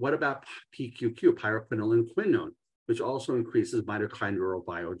 but what about PQQ, pyroquinone quinone, which also increases mitochondrial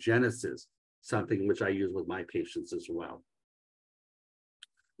biogenesis, something which I use with my patients as well.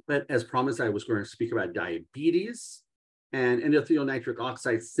 But as promised, I was going to speak about diabetes and endothelial nitric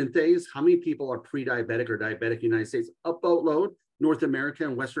oxide synthase. How many people are pre-diabetic or diabetic in the United States? A boatload. North America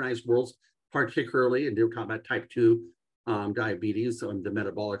and westernized worlds, particularly, and they're talking about type 2 diabetes, so the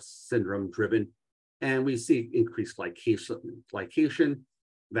metabolic syndrome driven. And we see increased glycation,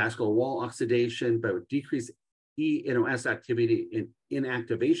 vascular wall oxidation, but with decreased eNOS activity in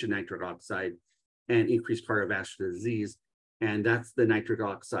inactivation nitric oxide and increased cardiovascular disease. And that's the nitric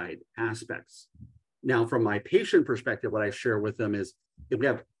oxide aspects. Now, from my patient perspective, what I share with them is if we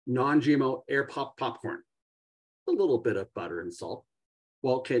have non-GMO air pop popcorn, a little bit of butter and salt,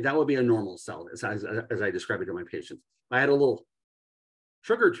 Well, okay, that would be a normal cell, as I describe it to my patients. If I had a little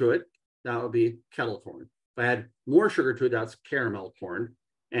sugar to it, that would be kettle corn. If I had more sugar to it, that's caramel corn.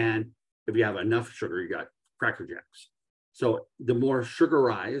 And if you have enough sugar, you got Cracker Jacks. So the more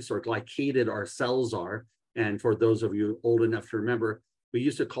sugarized or glycated our cells are, and for those of you old enough to remember, we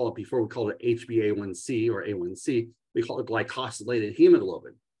used to call it, before we called it HbA1c or A1c, we call it glycosylated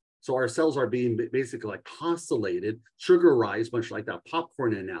hemoglobin. So our cells are being basically glycosylated, sugarized, much like that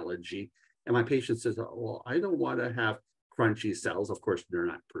popcorn analogy. And my patient says, well, I don't want to have crunchy cells. Of course, they're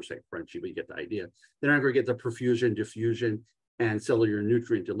not per se crunchy, but you get the idea. They're not going to get the perfusion, diffusion, and cellular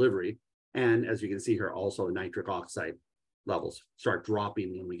nutrient delivery. And as you can see here, also nitric oxide levels start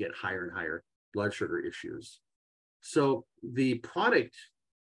dropping when we get higher and higher blood sugar issues. So the product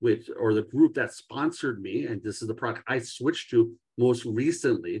or the group that sponsored me, and this is the product I switched to most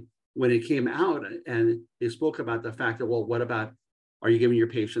recently when it came out, and they spoke about the fact that, well, what about, are you giving your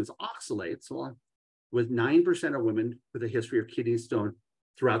patients oxalates? Well, with 9% of women with a history of kidney stone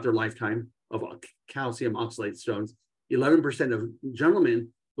throughout their lifetime of calcium oxalate stones, 11% of gentlemen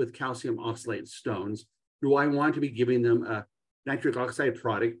with calcium oxalate stones, do I want to be giving them a nitric oxide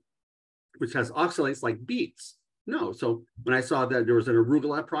product which has oxalates like beets? No. So when I saw that there was an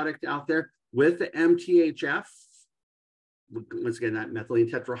arugula product out there with the MTHF, once again, that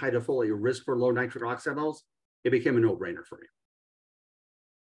methylene tetrahydrofolate, risk for low nitric oxide levels, it became a no-brainer for me.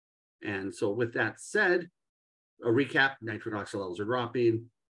 And so with that said, a recap, nitric oxide levels are dropping.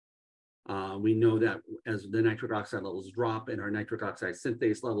 We know that as the nitric oxide levels drop and our nitric oxide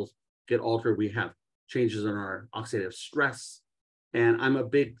synthase levels get altered, we have changes in our oxidative stress. And I'm a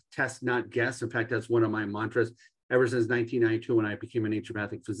big test, not guess. In fact, that's one of my mantras. Ever since 1992, when I became a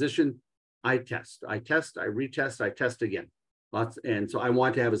naturopathic physician, I test, I retest, I test again. And so I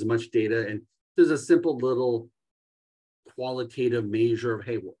want to have as much data. And there's a simple little qualitative measure of,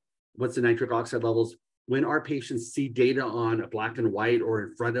 hey, what's the nitric oxide levels? When our patients see data on a black and white or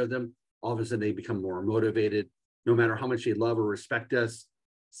in front of them, all of a sudden they become more motivated. No matter how much they love or respect us,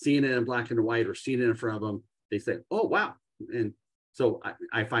 seeing it in black and white or seeing it in front of them, they say, oh, wow. And so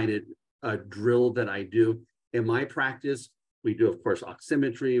I find it a drill that I do. In my practice, we do, of course,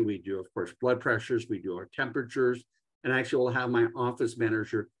 oximetry. We do, of course, blood pressures. We do our temperatures. And I actually will have my office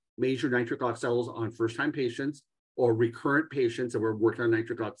manager measure nitric oxide levels on first-time patients or recurrent patients that we're working on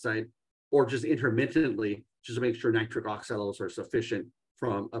nitric oxide, or just intermittently, just to make sure nitric oxide levels are sufficient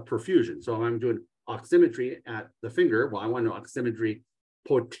from a perfusion. So if I'm doing oximetry at the finger, well, I want to know oximetry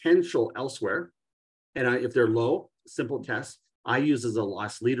potential elsewhere. And if they're low, simple tests. I use as a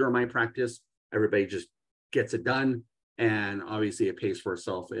loss leader in my practice. Everybody just gets it done. And obviously it pays for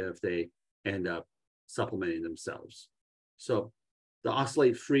itself if they end up supplementing themselves. So the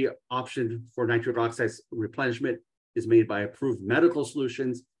oxalate-free option for nitric oxide replenishment is made by Approved Medical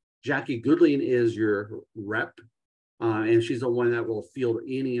Solutions. Jackie Goodling is your rep, and she's the one that will field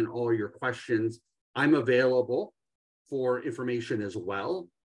any and all your questions. I'm available for information as well,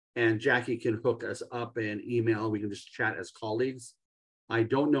 and Jackie can hook us up and email. We can just chat as colleagues. I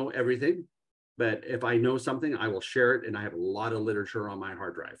don't know everything, but if I know something, I will share it, and I have a lot of literature on my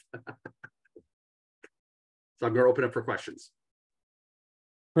hard drive. So I'm going to open up for questions.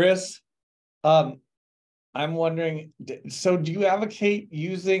 Chris, I'm wondering, so do you advocate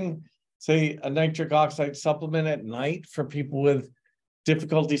using, say, a nitric oxide supplement at night for people with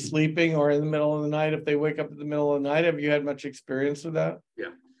difficulty sleeping or in the middle of the night if they wake up in the middle of the night? Have you had much experience with that? Yeah.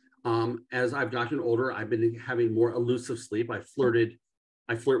 As I've gotten older, I've been having more elusive sleep. I flirt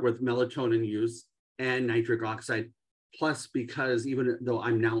with melatonin use and nitric oxide. Plus, because even though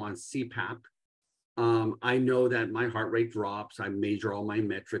I'm now on CPAP, I know that my heart rate drops. I measure all my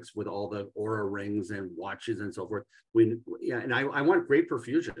metrics with all the Oura rings and watches and so forth. And I want great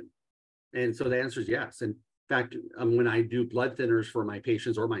perfusion. And so the answer is yes. In fact, when I do blood thinners for my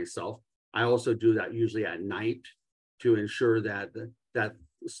patients or myself, I also do that usually at night to ensure that that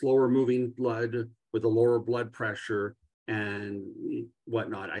slower moving blood with a lower blood pressure and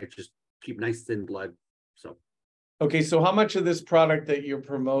whatnot, I just keep nice thin blood. So. Okay, so how much of this product that you're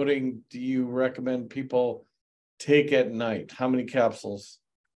promoting do you recommend people take at night? How many capsules?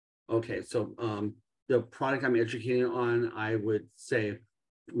 Okay, so the product I'm educating on, I would say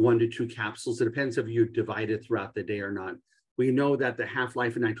 1 to 2 capsules. It depends if you divide it throughout the day or not. We know that the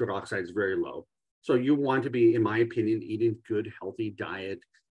half-life of nitric oxide is very low. So you want to be, in my opinion, eating good, healthy diet,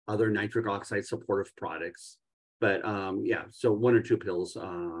 other nitric oxide supportive products. But yeah, so 1 or 2 pills,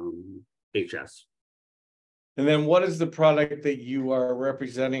 HS. And then what is the product that you are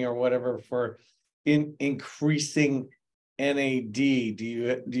representing or whatever for increasing NAD? Do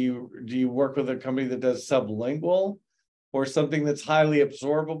you work with a company that does sublingual or something that's highly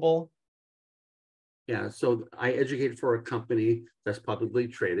absorbable? Yeah, so I educated for a company that's publicly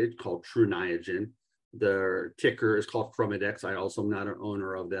traded called True Niagen. Their ticker is called Chromadex. I also am not an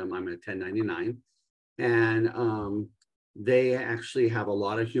owner of them. I'm a 1099. And they actually have a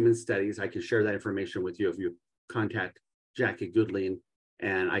lot of human studies. I can share that information with you if you contact Jackie Goodling,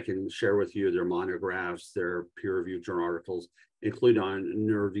 and I can share with you their monographs, their peer-reviewed journal articles, including on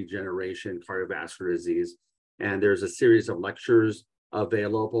neurodegeneration, cardiovascular disease. And there's a series of lectures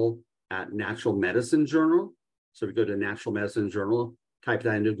available at Natural Medicine Journal. So if you go to Natural Medicine Journal, type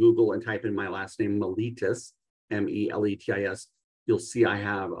that into Google and type in my last name, Melitus, Melitis, you'll see I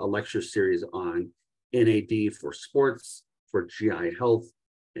have a lecture series on NAD for sports, for GI health,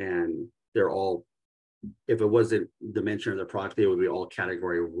 and they're all, if it wasn't the mention of the product, they would be all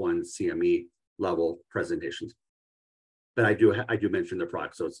category 1 CME level presentations. But I do mention the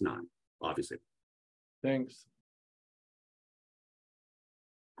product, so it's not, obviously. Thanks.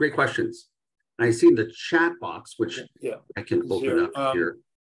 Great questions. And I see the chat box, which Yeah. I can open up here.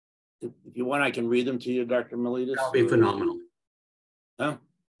 If you want, I can read them to you, Dr. Melitus. That would be phenomenal. Huh?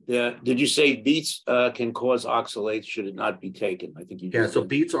 Yeah. Did you say beets can cause oxalates? Should it not be taken? I think you just So did.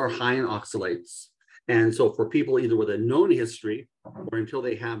 beets are high in oxalates. And so for people either with a known history or until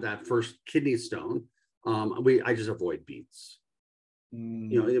they have that first kidney stone, I just avoid beets.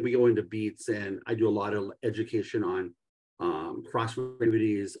 You know, we go into beets, and I do a lot of education on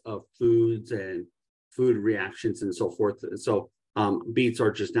cross-reactivities of foods and food reactions and so forth. So beets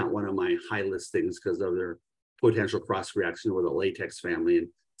are just not one of my high list things because of their potential cross-reaction with the latex family and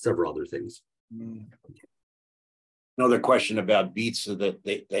several other things. Another question about beets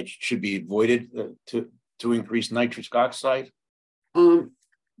that should be avoided to increase nitric oxide. And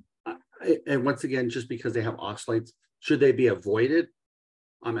once again, just because they have oxalates, should they be avoided?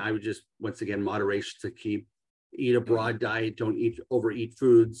 I would just, once again, moderation to keep. Eat a broad diet, don't overeat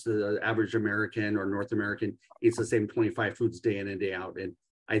foods. The average American or North American eats the same 25 foods day in and day out. And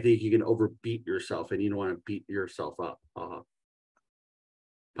I think you can overbeat yourself, and you don't want to beat yourself up.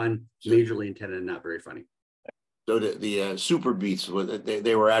 Pun majorly intended and not very funny. So the super beets,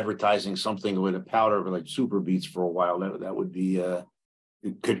 they were advertising something with a powder like super beets for a while. That would be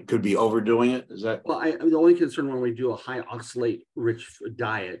could be overdoing it. Is that? Well, the only concern when we do a high oxalate rich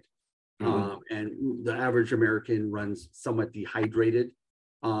diet, and the average American runs somewhat dehydrated.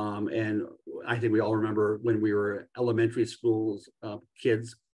 And I think we all remember when we were elementary schools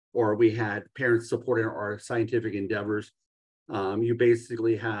kids, or we had parents supporting our scientific endeavors. You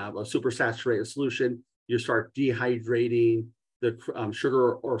basically have a supersaturated solution. You start dehydrating the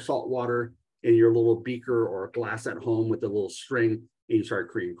sugar or salt water in your little beaker or glass at home with a little string, and you start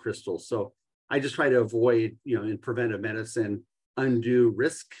creating crystals. So I just try to avoid, in preventive medicine, undue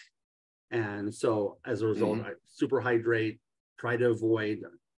risk. And so as a result, I super hydrate, try to avoid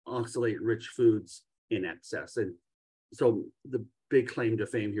oxalate-rich foods in excess. And so the big claim to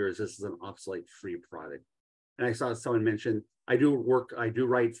fame here is this is an oxalate-free product. And I saw someone mention, I do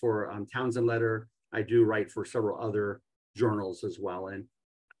write for Townsend Letter. I do write for several other journals as well. And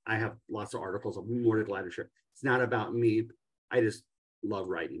I have lots of articles. I'm more than glad to share. It's not about me. I just love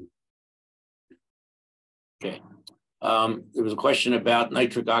writing. Okay. There was a question about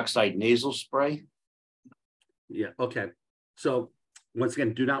nitric oxide nasal spray. Yeah, okay. So once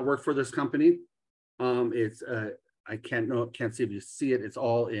again, do not work for this company. It's I can't see if you see it. It's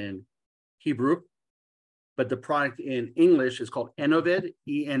all in Hebrew, but the product in English is called Enovid,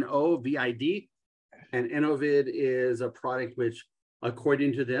 Enovid, and Enovid is a product which,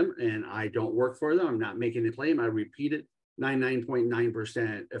 according to them, and I don't work for them, I'm not making a claim, I repeat it,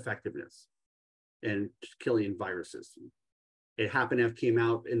 99.9% effectiveness in killing viruses. It happened to have came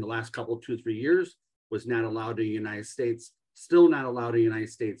out in the last couple, 2-3 years, was not allowed in the United States, still not allowed in the United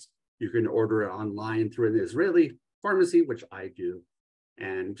States. You can order it online through an Israeli pharmacy, which I do.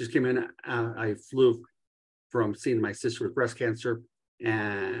 And just came in, I flew from seeing my sister with breast cancer,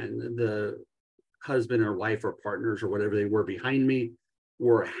 and the husband or wife or partners or whatever they were behind me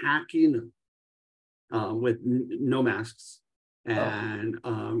were hacking with no masks. And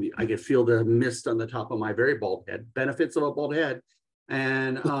I could feel the mist on the top of my very bald head, benefits of a bald head.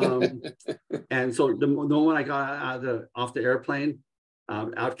 And and so the moment I got off the airplane,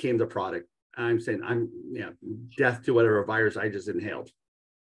 out came the product. I'm saying, death to whatever virus I just inhaled.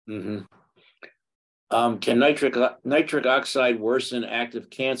 Can nitric oxide worsen active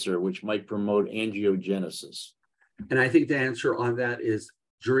cancer, which might promote angiogenesis? And I think the answer on that is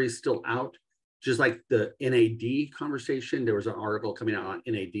jury's still out. Just like the NAD conversation, there was an article coming out on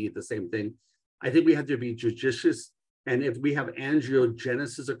NAD, the same thing. I think we have to be judicious. And if we have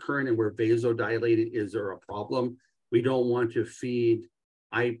angiogenesis occurring and we're vasodilated, is there a problem? We don't want to feed.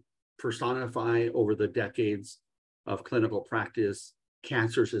 I personify over the decades of clinical practice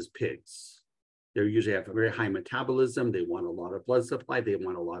cancers as pigs. They usually have a very high metabolism. They want a lot of blood supply. They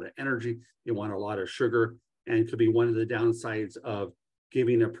want a lot of energy. They want a lot of sugar. And could be one of the downsides of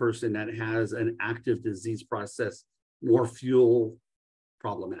giving a person that has an active disease process more fuel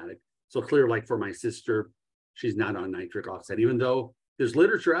problematic. So clear, like for my sister, she's not on nitric oxide, even though there's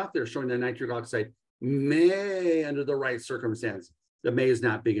literature out there showing that nitric oxide may, under the right circumstance, the may is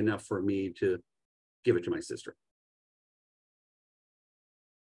not big enough for me to give it to my sister.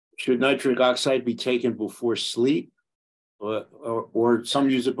 Should nitric oxide be taken before sleep? Or some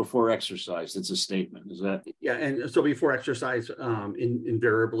use it before exercise? That's a statement. Is that? Yeah, and so before exercise,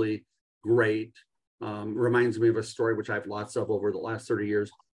 invariably great. Reminds me of a story, which I have lots of over the last 30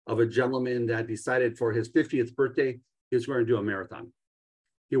 years, of a gentleman that decided for his 50th birthday, he was going to do a marathon.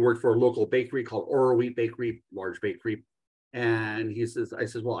 He worked for a local bakery called Oro Wheat Bakery, large bakery. And he says, I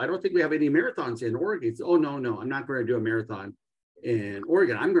said, well, I don't think we have any marathons in Oregon. He said, oh, no, I'm not going to do a marathon in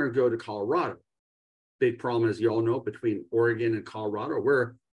Oregon. I'm going to go to Colorado. Big problem, as you all know, between Oregon and Colorado.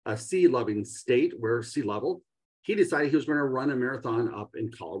 We're a sea-loving state. We're sea level. He decided he was going to run a marathon up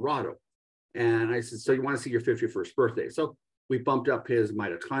in Colorado. And I said, so you want to see your 51st birthday? So we bumped up his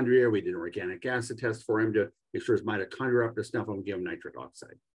mitochondria. We did an organic acid test for him to make sure his mitochondria are up to snuff, and give him nitric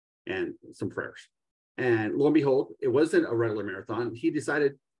oxide and some prayers. And lo and behold, it wasn't a regular marathon. He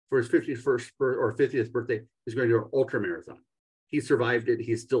decided for his 51st or 50th birthday, he's going to do an ultra marathon. He survived it.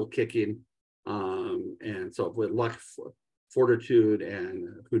 He's still kicking. And so with luck, fortitude, and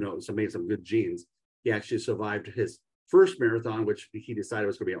who knows, so made some good genes, he actually survived his first marathon, which he decided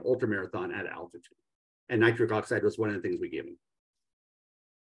was going to be an ultra marathon at altitude. And nitric oxide was one of the things we gave him.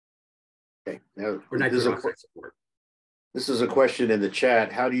 Okay. Now, or nitric oxide support. This is a question in the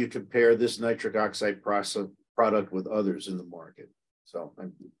chat. How do you compare this nitric oxide product with others in the market? So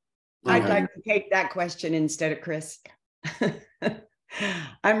I'd like to take that question instead of Chris.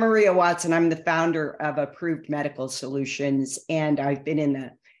 I'm Maria Watson. I'm the founder of Approved Medical Solutions, and I've been in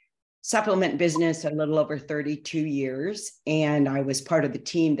the supplement business a little over 32 years, and I was part of the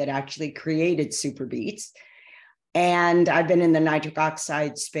team that actually created Super Beats. And I've been in the nitric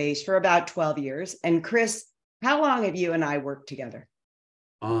oxide space for about 12 years. And Chris, how long have you and I worked together?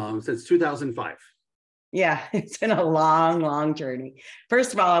 Since 2005. Yeah, it's been a long, long journey.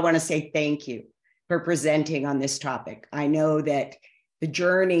 First of all, I want to say thank you for presenting on this topic. I know that the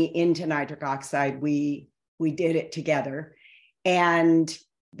journey into nitric oxide, we did it together. And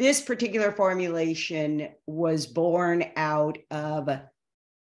this particular formulation was born out of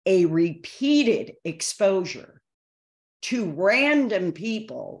a repeated exposure to random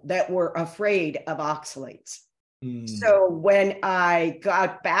people that were afraid of oxalates. So when I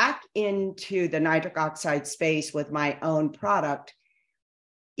got back into the nitric oxide space with my own product,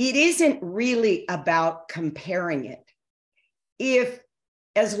 it isn't really about comparing it.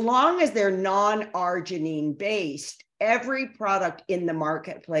 As long as they're non-arginine based, every product in the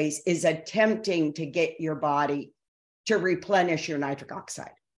marketplace is attempting to get your body to replenish your nitric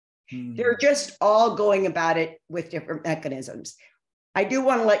oxide. They're just all going about it with different mechanisms. I do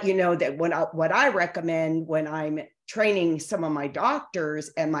want to let you know that what I recommend when I'm training some of my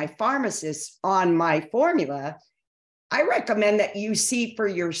doctors and my pharmacists on my formula, I recommend that you see for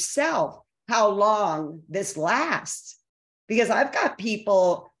yourself how long this lasts. Because I've got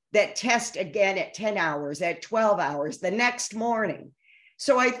people that test again at 10 hours, at 12 hours, the next morning.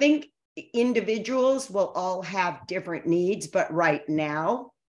 So I think individuals will all have different needs, but right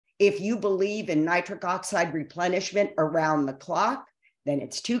now, if you believe in nitric oxide replenishment around the clock, then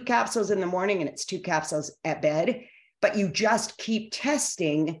it's 2 capsules in the morning and it's 2 capsules at bed, but you just keep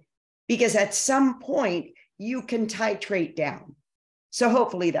testing because at some point you can titrate down. So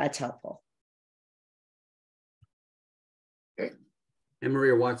hopefully that's helpful. And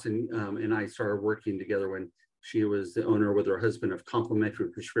Maria Watson and I started working together when she was the owner with her husband of Complementary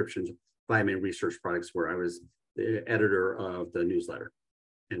Prescriptions Vitamin Research Products, where I was the editor of the newsletter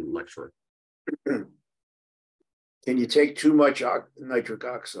and lecturer. Can you take too much nitric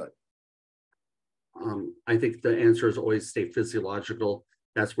oxide? I think the answer is always stay physiological.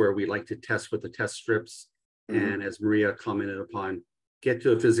 That's where we like to test with the test strips. And as Maria commented upon, get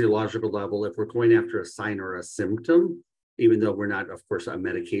to a physiological level. If we're going after a sign or a symptom, even though we're not, of course, on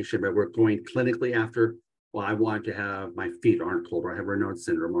medication, but we're going clinically after, well, I want to have, my feet aren't cold, or I have Raynaud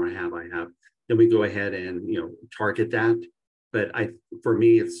syndrome, or I have, then we go ahead and, target that. But for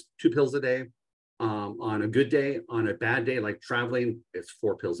me, it's 2 pills a day. On a good day. On a bad day, like traveling, it's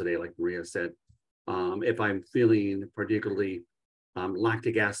 4 pills a day, like Maria said. If I'm feeling particularly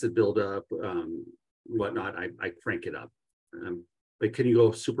lactic acid buildup, whatnot, I crank it up. But can you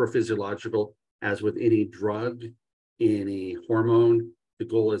go super physiological? As with any drug, any hormone, the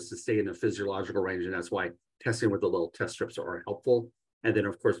goal is to stay in a physiological range, and that's why testing with the little test strips are helpful. And then,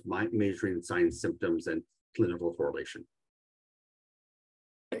 of course, measuring signs, symptoms, and clinical correlation.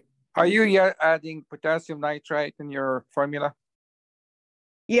 Are you yet adding potassium nitrite in your formula?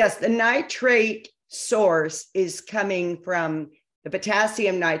 Yes, the nitrate source is coming from the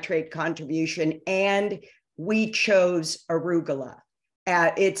potassium nitrate contribution, and we chose arugula.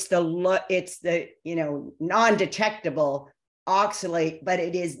 It's the non-detectable oxalate, but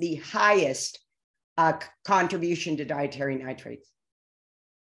it is the highest contribution to dietary nitrates.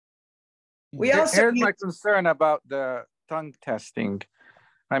 Here's my concern about the tongue testing.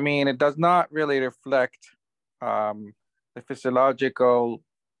 I mean, it does not really reflect the physiological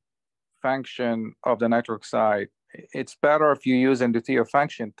function of the nitric oxide. It's better if you use endothelial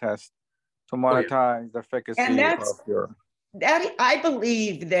function test to monetize the efficacy of your. That I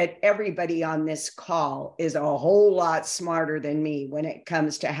believe that everybody on this call is a whole lot smarter than me when it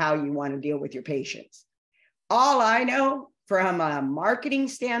comes to how you want to deal with your patients. All I know from a marketing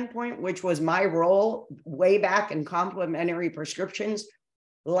standpoint, which was my role way back in complementary prescriptions,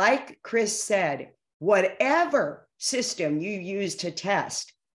 like Chris said, whatever system you use to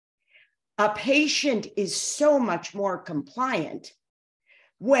test, a patient is so much more compliant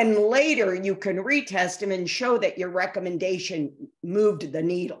when later you can retest them and show that your recommendation moved the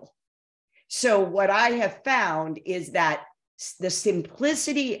needle. So what I have found is that the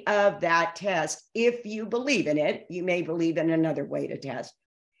simplicity of that test, if you believe in it, you may believe in another way to test.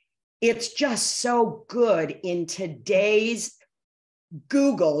 It's just so good in today's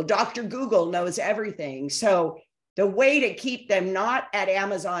Google. Dr. Google knows everything. So the way to keep them not at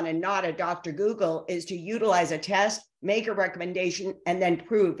Amazon and not at Dr. Google is to utilize a test, make a recommendation, and then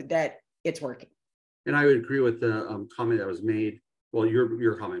prove that it's working. And I would agree with the comment that was made. Well,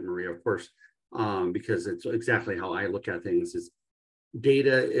 your comment, Maria, of course, because it's exactly how I look at things. Is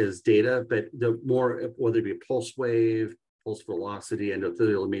data, but the more, whether it be pulse wave, pulse velocity,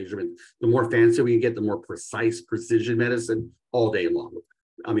 endothelial measurement, the more fancy we can get, the more precise precision medicine all day long.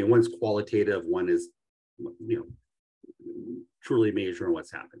 I mean, one's qualitative, one is, truly measuring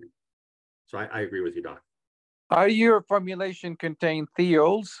what's happening. So I agree with you, Doc. Are your formulation contain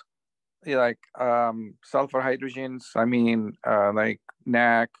thiols, like sulfur hydrogens? I mean, like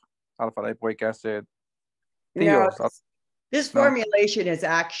NAC, alpha lipoic acid. Thiols. No, this formulation is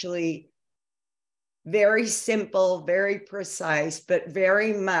actually very simple, very precise, but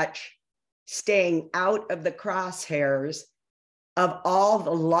very much staying out of the crosshairs of all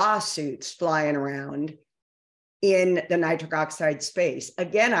the lawsuits flying around in the nitric oxide space.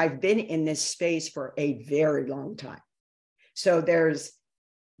 Again, I've been in this space for a very long time. So there's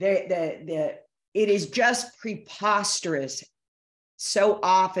it is just preposterous. So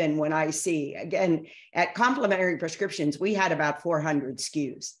often when I see, again, at complementary prescriptions, we had about 400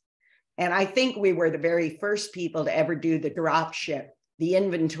 SKUs. And I think we were the very first people to ever do the drop ship, the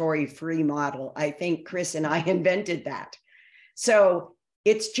inventory free model. I think Chris and I invented that. So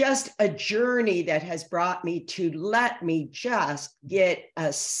it's just a journey that has brought me to let me just get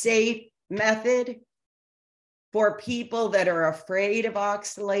a safe method for people that are afraid of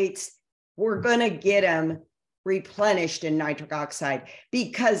oxalates. We're going to get them replenished in nitric oxide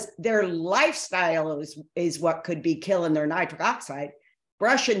because their lifestyle is what could be killing their nitric oxide,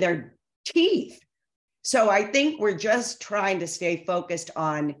 brushing their teeth. So I think we're just trying to stay focused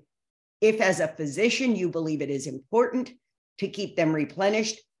on, if as a physician you believe it is important to keep them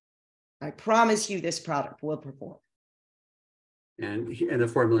replenished, I promise you this product will perform. And the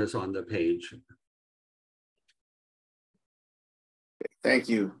formula is on the page. Thank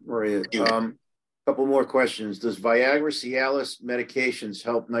you, Maria. Couple more questions. Does Viagra, Cialis medications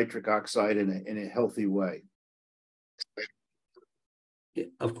help nitric oxide in a healthy way?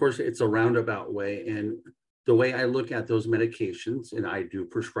 Of course, it's a roundabout way. And the way I look at those medications, and I do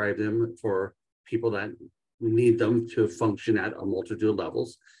prescribe them for people that need them to function at a multitude of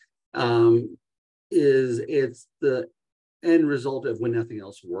levels, it's the end result of when nothing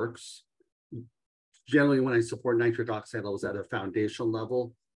else works. Generally, when I support nitric oxide levels at a foundational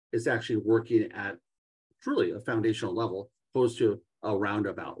level, it's actually working at truly a foundational level, opposed to a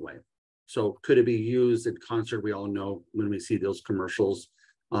roundabout way. So could it be used in concert? We all know when we see those commercials,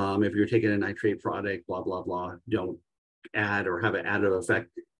 if you're taking a nitrate product, blah, blah, blah, don't add or have an additive effect.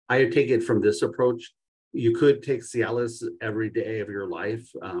 I take it from this approach. You could take Cialis every day of your life,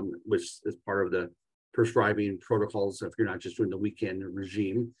 which is part of the prescribing protocols if you're not just doing the weekend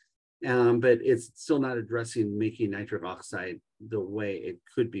regime. But it's still not addressing making nitric oxide the way it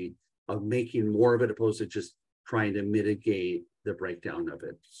could be of making more of it, opposed to just trying to mitigate the breakdown of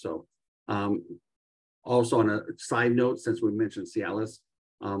it. So also on a side note, since we mentioned Cialis,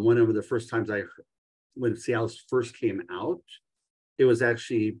 one of the first times when Cialis first came out, it was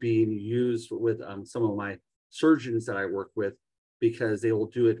actually being used with some of my surgeons that I work with, because they will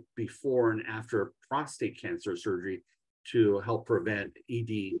do it before and after prostate cancer surgery to help prevent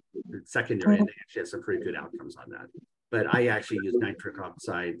ED secondary, and they actually have some pretty good outcomes on that. But I actually use nitric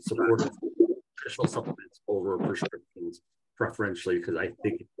oxide supportive nutritional supplements over prescriptions preferentially, because I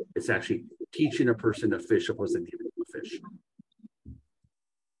think it's actually teaching a person to fish opposed to giving them a fish.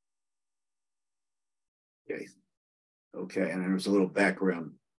 Okay. Okay, and there's a little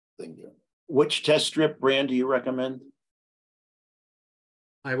background thing here. Which test strip brand do you recommend?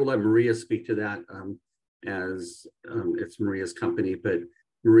 I will let Maria speak to that, as it's Maria's company, but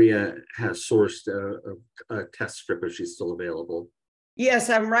Maria has sourced a test strip if she's still available. Yes,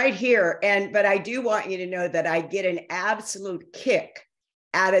 I'm right here. But I do want you to know that I get an absolute kick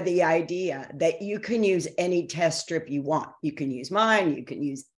out of the idea that you can use any test strip you want. You can use mine, you can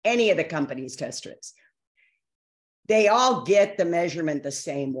use any of the company's test strips. They all get the measurement the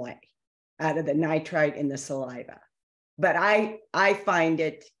same way out of the nitrite in the saliva. But I find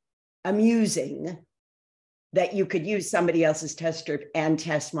it amusing that you could use somebody else's test strip and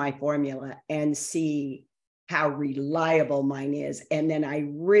test my formula and see how reliable mine is. And then I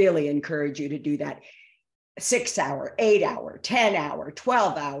really encourage you to do that 6 hour, 8 hour, 10 hour,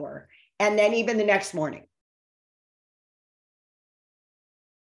 12 hour, and then even the next morning.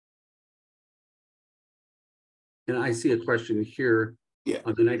 And I see a question here. Yeah.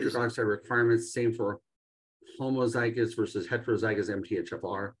 On the nitric oxide requirements, same for homozygous versus heterozygous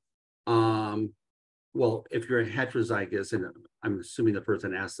MTHFR. Well, if you're a heterozygous, and I'm assuming the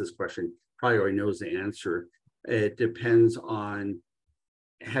person asked this question probably already knows the answer, it depends on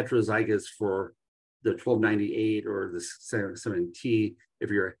heterozygous for the 1298 or the 697T. If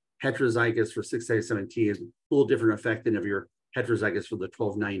you're heterozygous for 697T, is a little different effect than if you're heterozygous for the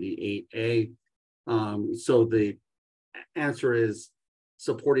 1298A. So the answer is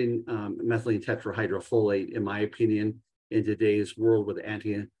supporting methylene tetrahydrofolate, in my opinion, in today's world with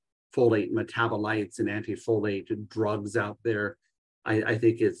anti-folate metabolites and anti-folate drugs out there. I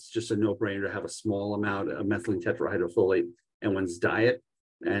think it's just a no-brainer to have a small amount of methylene tetrahydrofolate in one's diet,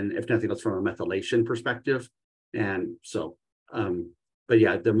 and if nothing else from a methylation perspective. And so, but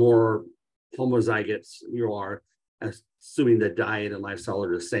yeah, the more homozygotes you are, assuming the diet and lifestyle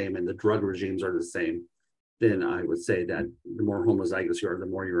are the same and the drug regimes are the same, then I would say that the more homozygous you are, the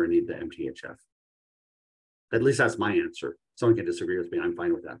more you're going to need the MTHF. At least that's my answer. Someone can disagree with me. I'm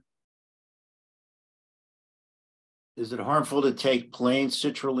fine with that. Is it harmful to take plain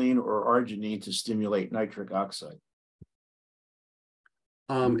citrulline or arginine to stimulate nitric oxide?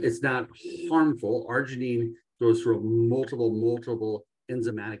 It's not harmful. Arginine goes through multiple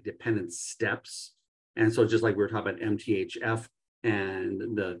enzymatic dependent steps. And so just like we were talking about MTHF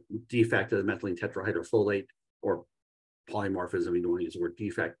and the defect of the methylene tetrahydrofolate, or polymorphism, you don't want to use the word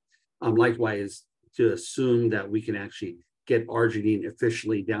defect. Likewise, to assume that we can actually get arginine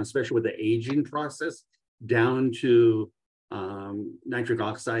efficiently down, especially with the aging process, down to nitric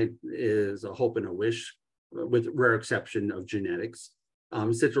oxide is a hope and a wish, with rare exception of genetics.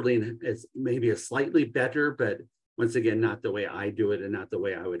 Citrulline is maybe a slightly better, but once again, not the way I do it and not the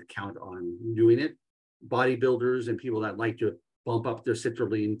way I would count on doing it. Bodybuilders and people that like to bump up their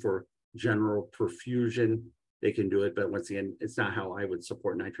citrulline for general perfusion, they can do it. But once again, it's not how I would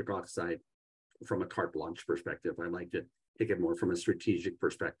support nitric oxide from a carte blanche perspective. I like to take it more from a strategic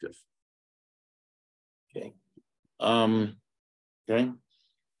perspective. Okay.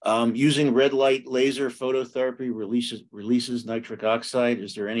 Using red light laser phototherapy releases nitric oxide.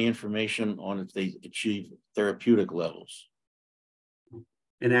 Is there any information on if they achieve therapeutic levels?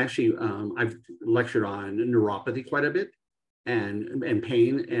 And actually, I've lectured on neuropathy quite a bit and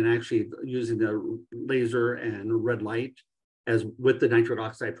pain, and actually using the laser and red light as with the nitric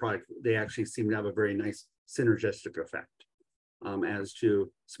oxide product, they actually seem to have a very nice synergistic effect. As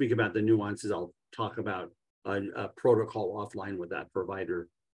to speak about the nuances, I'll talk about a protocol offline with that provider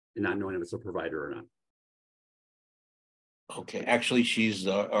and not knowing if it's a provider or not. Okay, actually, she's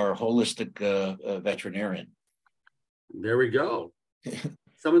our holistic veterinarian. There we go.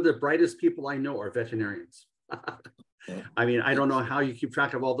 Some of the brightest people I know are veterinarians. I mean, I don't know how you keep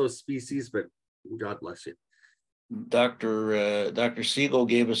track of all those species, but God bless you. Dr. Siegel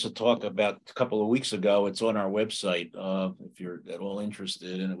gave us a talk about a couple of weeks ago. It's on our website if you're at all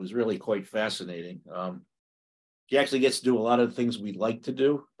interested, and it was really quite fascinating. she actually gets to do a lot of the things we'd like to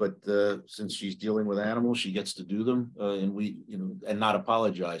do, but since she's dealing with animals, she gets to do them, and we, and not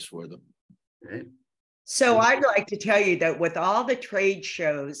apologize for them. Okay. So I'd like to tell you that with all the trade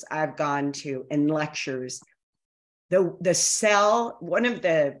shows I've gone to and lectures, one of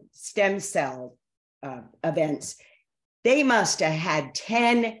the stem cell events, they must have had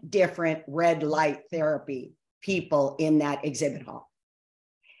 10 different red light therapy people in that exhibit hall.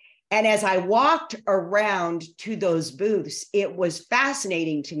 And as I walked around to those booths, it was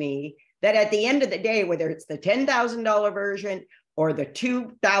fascinating to me that at the end of the day, whether it's the $10,000 version or the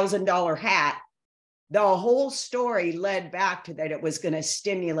 $2,000 hat, the whole story led back to that it was going to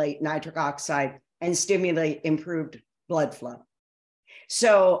stimulate nitric oxide and stimulate improved blood flow.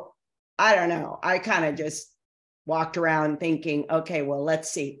 So I don't know. I kind of just walked around thinking, okay, well,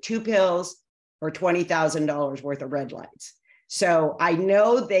 let's see, 2 pills for $20,000 worth of red lights. So I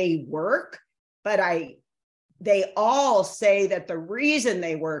know they work, but they all say that the reason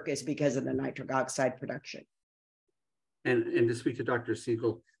they work is because of the nitric oxide production. And to speak to Dr.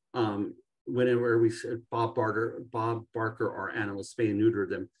 Siegel, whenever we said Bob Barker or animals spay and neuter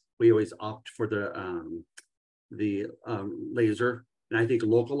them, we always opt for the laser. And I think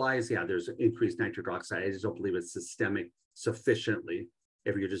localized, yeah, there's increased nitric oxide. I just don't believe it's systemic sufficiently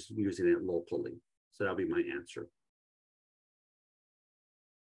if you're just using it locally. So that'll be my answer.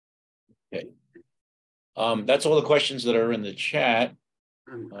 Okay. That's all the questions that are in the chat.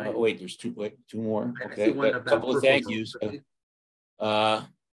 Wait, there's two more. Okay, a couple of thank yous.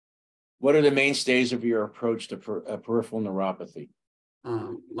 What are the mainstays of your approach to peripheral neuropathy?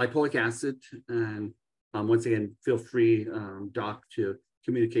 Lipoic acid, and once again, feel free, Doc, to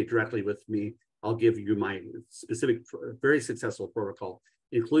communicate directly with me. I'll give you my specific, very successful protocol,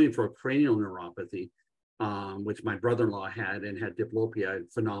 including for cranial neuropathy, which my brother-in-law had and had diplopia,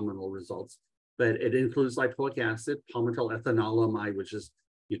 phenomenal results. But it includes lipoic acid, palmitil ethanolamide, which is,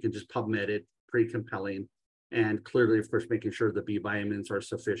 you can just PubMed it, pretty compelling. And clearly, of course, making sure the B vitamins are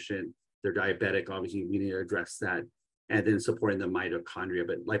sufficient. They're diabetic, obviously, we need to address that. And then supporting the mitochondria.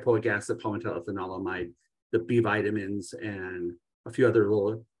 But lipoic acid, palmitil ethanolamide, the B vitamins, and a few other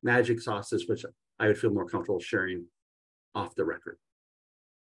little magic sauces, which I would feel more comfortable sharing off the record.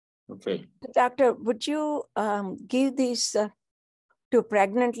 Okay. Doctor, would you give these to a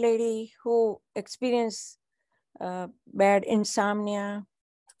pregnant lady who experienced bad insomnia,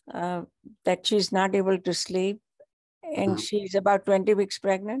 that she's not able to sleep, and she's about 20 weeks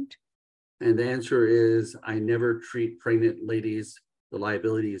pregnant? And the answer is, I never treat pregnant ladies. The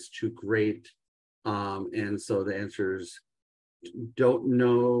liability is too great. And so the answer is, don't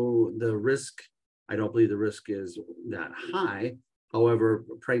know the risk. I don't believe the risk is that high. However,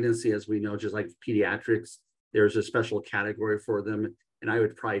 pregnancy, as we know, just like pediatrics, there's a special category for them. And I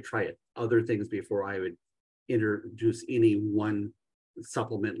would probably try other things before I would introduce any one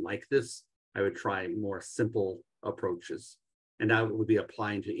supplement like this. I would try more simple approaches. And that would be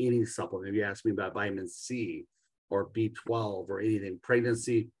applying to any supplement. If you ask me about vitamin C or B12 or anything,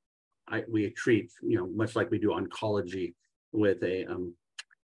 pregnancy, we treat, much like we do oncology, with a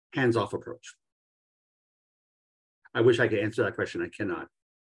hands-off approach. I wish I could answer that question. I cannot.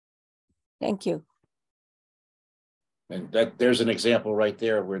 Thank you. And there's an example right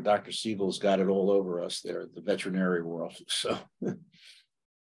there where Dr. Siegel's got it all over us there, the veterinary world. So,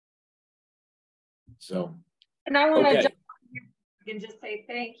 and I want to and just say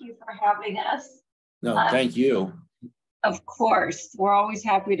thank you for having us. No, thank you. Of course, we're always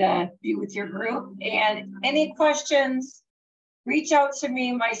happy to be with your group. And any questions, reach out to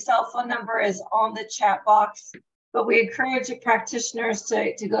me. My cell phone number is on the chat box. But we encourage practitioners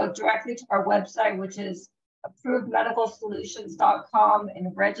to go directly to our website, which is approvedmedicalsolutions.com,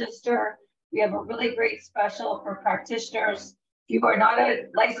 and register. We have a really great special for practitioners. If you are not a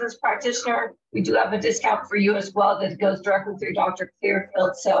licensed practitioner, we do have a discount for you as well that goes directly through Dr.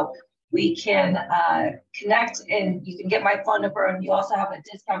 Clearfield. So we can connect, and you can get my phone number, and you also have a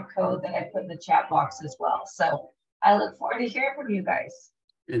discount code that I put in the chat box as well. So I look forward to hearing from you guys.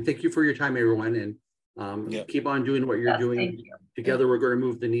 And thank you for your time, everyone. And keep on doing what you're doing. Together, we're going to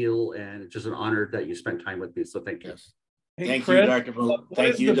move the needle, and it's just an honor that you spent time with me. So thank you. Hey, Thank Chris, you, Dr.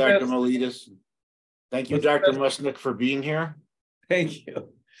 Thank you, Dr. Melitus. Thank you, Dr. Musnick, for being here. Thank you.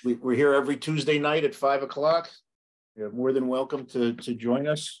 We're here every Tuesday night at 5 o'clock. You're more than welcome to join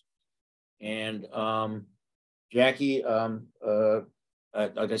us. And Jackie, like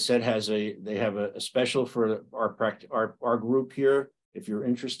I said, they have a special for our group here. If you're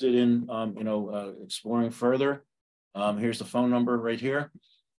interested in exploring further, here's the phone number right here.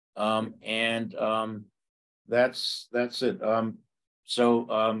 That's it.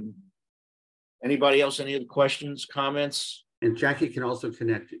 Anybody else, any other questions, comments? And Jackie can also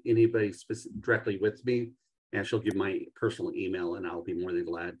connect anybody directly with me, and she'll give my personal email, and I'll be more than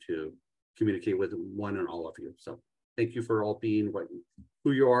glad to communicate with one and all of you. So thank you for all being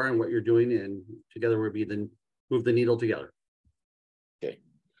who you are and what you're doing, and together we'll move the needle together.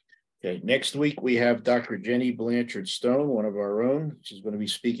 Okay, next week we have Dr. Jenny Blanchard Stone, one of our own. She's going to be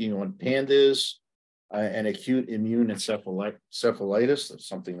speaking on pandas and acute immune encephalitis. That's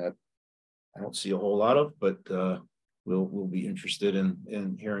something that I don't see a whole lot of, but we'll be interested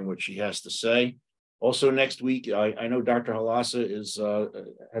in hearing what she has to say. Also next week, I know Dr. Halassa is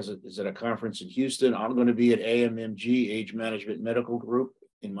at a conference in Houston. I'm going to be at AMMG, Age Management Medical Group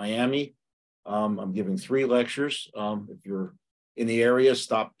in Miami. I'm giving 3 lectures. If you're in the area,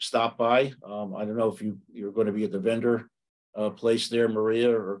 stop by. I don't know if you're going to be at the vendor place there, Maria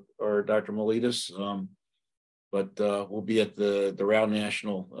or Dr. Melitus, but we'll be at the Doral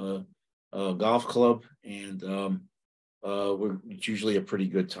National Golf Club, and it's usually a pretty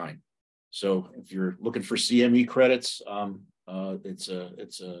good time. So if you're looking for CME credits,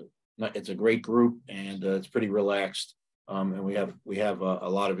 it's a great group, and it's pretty relaxed, and we have a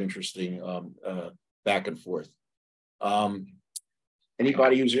lot of interesting back and forth.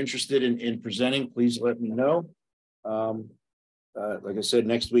 Anybody who's interested in presenting, please let me know. Like I said,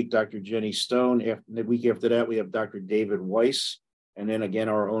 next week, Dr. Jenny Stone. The week after that, we have Dr. David Weiss, and then again,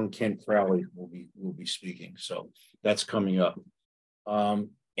 our own Kent Crowley will be speaking. So that's coming up.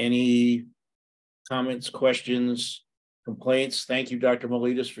 Any comments, questions, complaints? Thank you, Dr.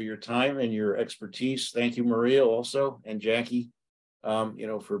 Melitus, for your time and your expertise. Thank you, Maria, also, and Jackie,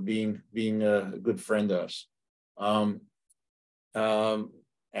 for being a good friend to us.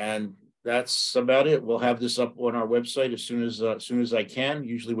 And that's about it. We'll have this up on our website as soon as I can,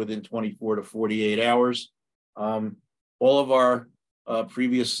 usually within 24 to 48 hours. All of our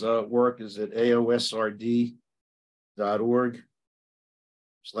previous work is at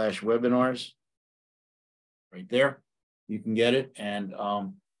aosrd.org/webinars. Right there, you can get it. And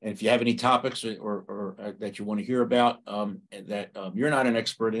if you have any topics or that you want to hear about that you're not an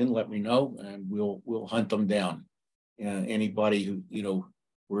expert in, let me know, and we'll hunt them down. Anybody who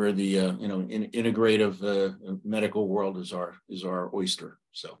where the integrative medical world is our oyster.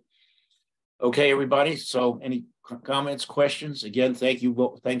 So, okay, everybody. So, any comments, questions? Again, thank you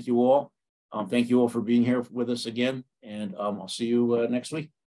all. Thank you all for being here with us again, and I'll see you next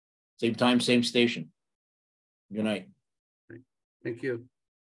week. Same time, same station. Good night. Thank you.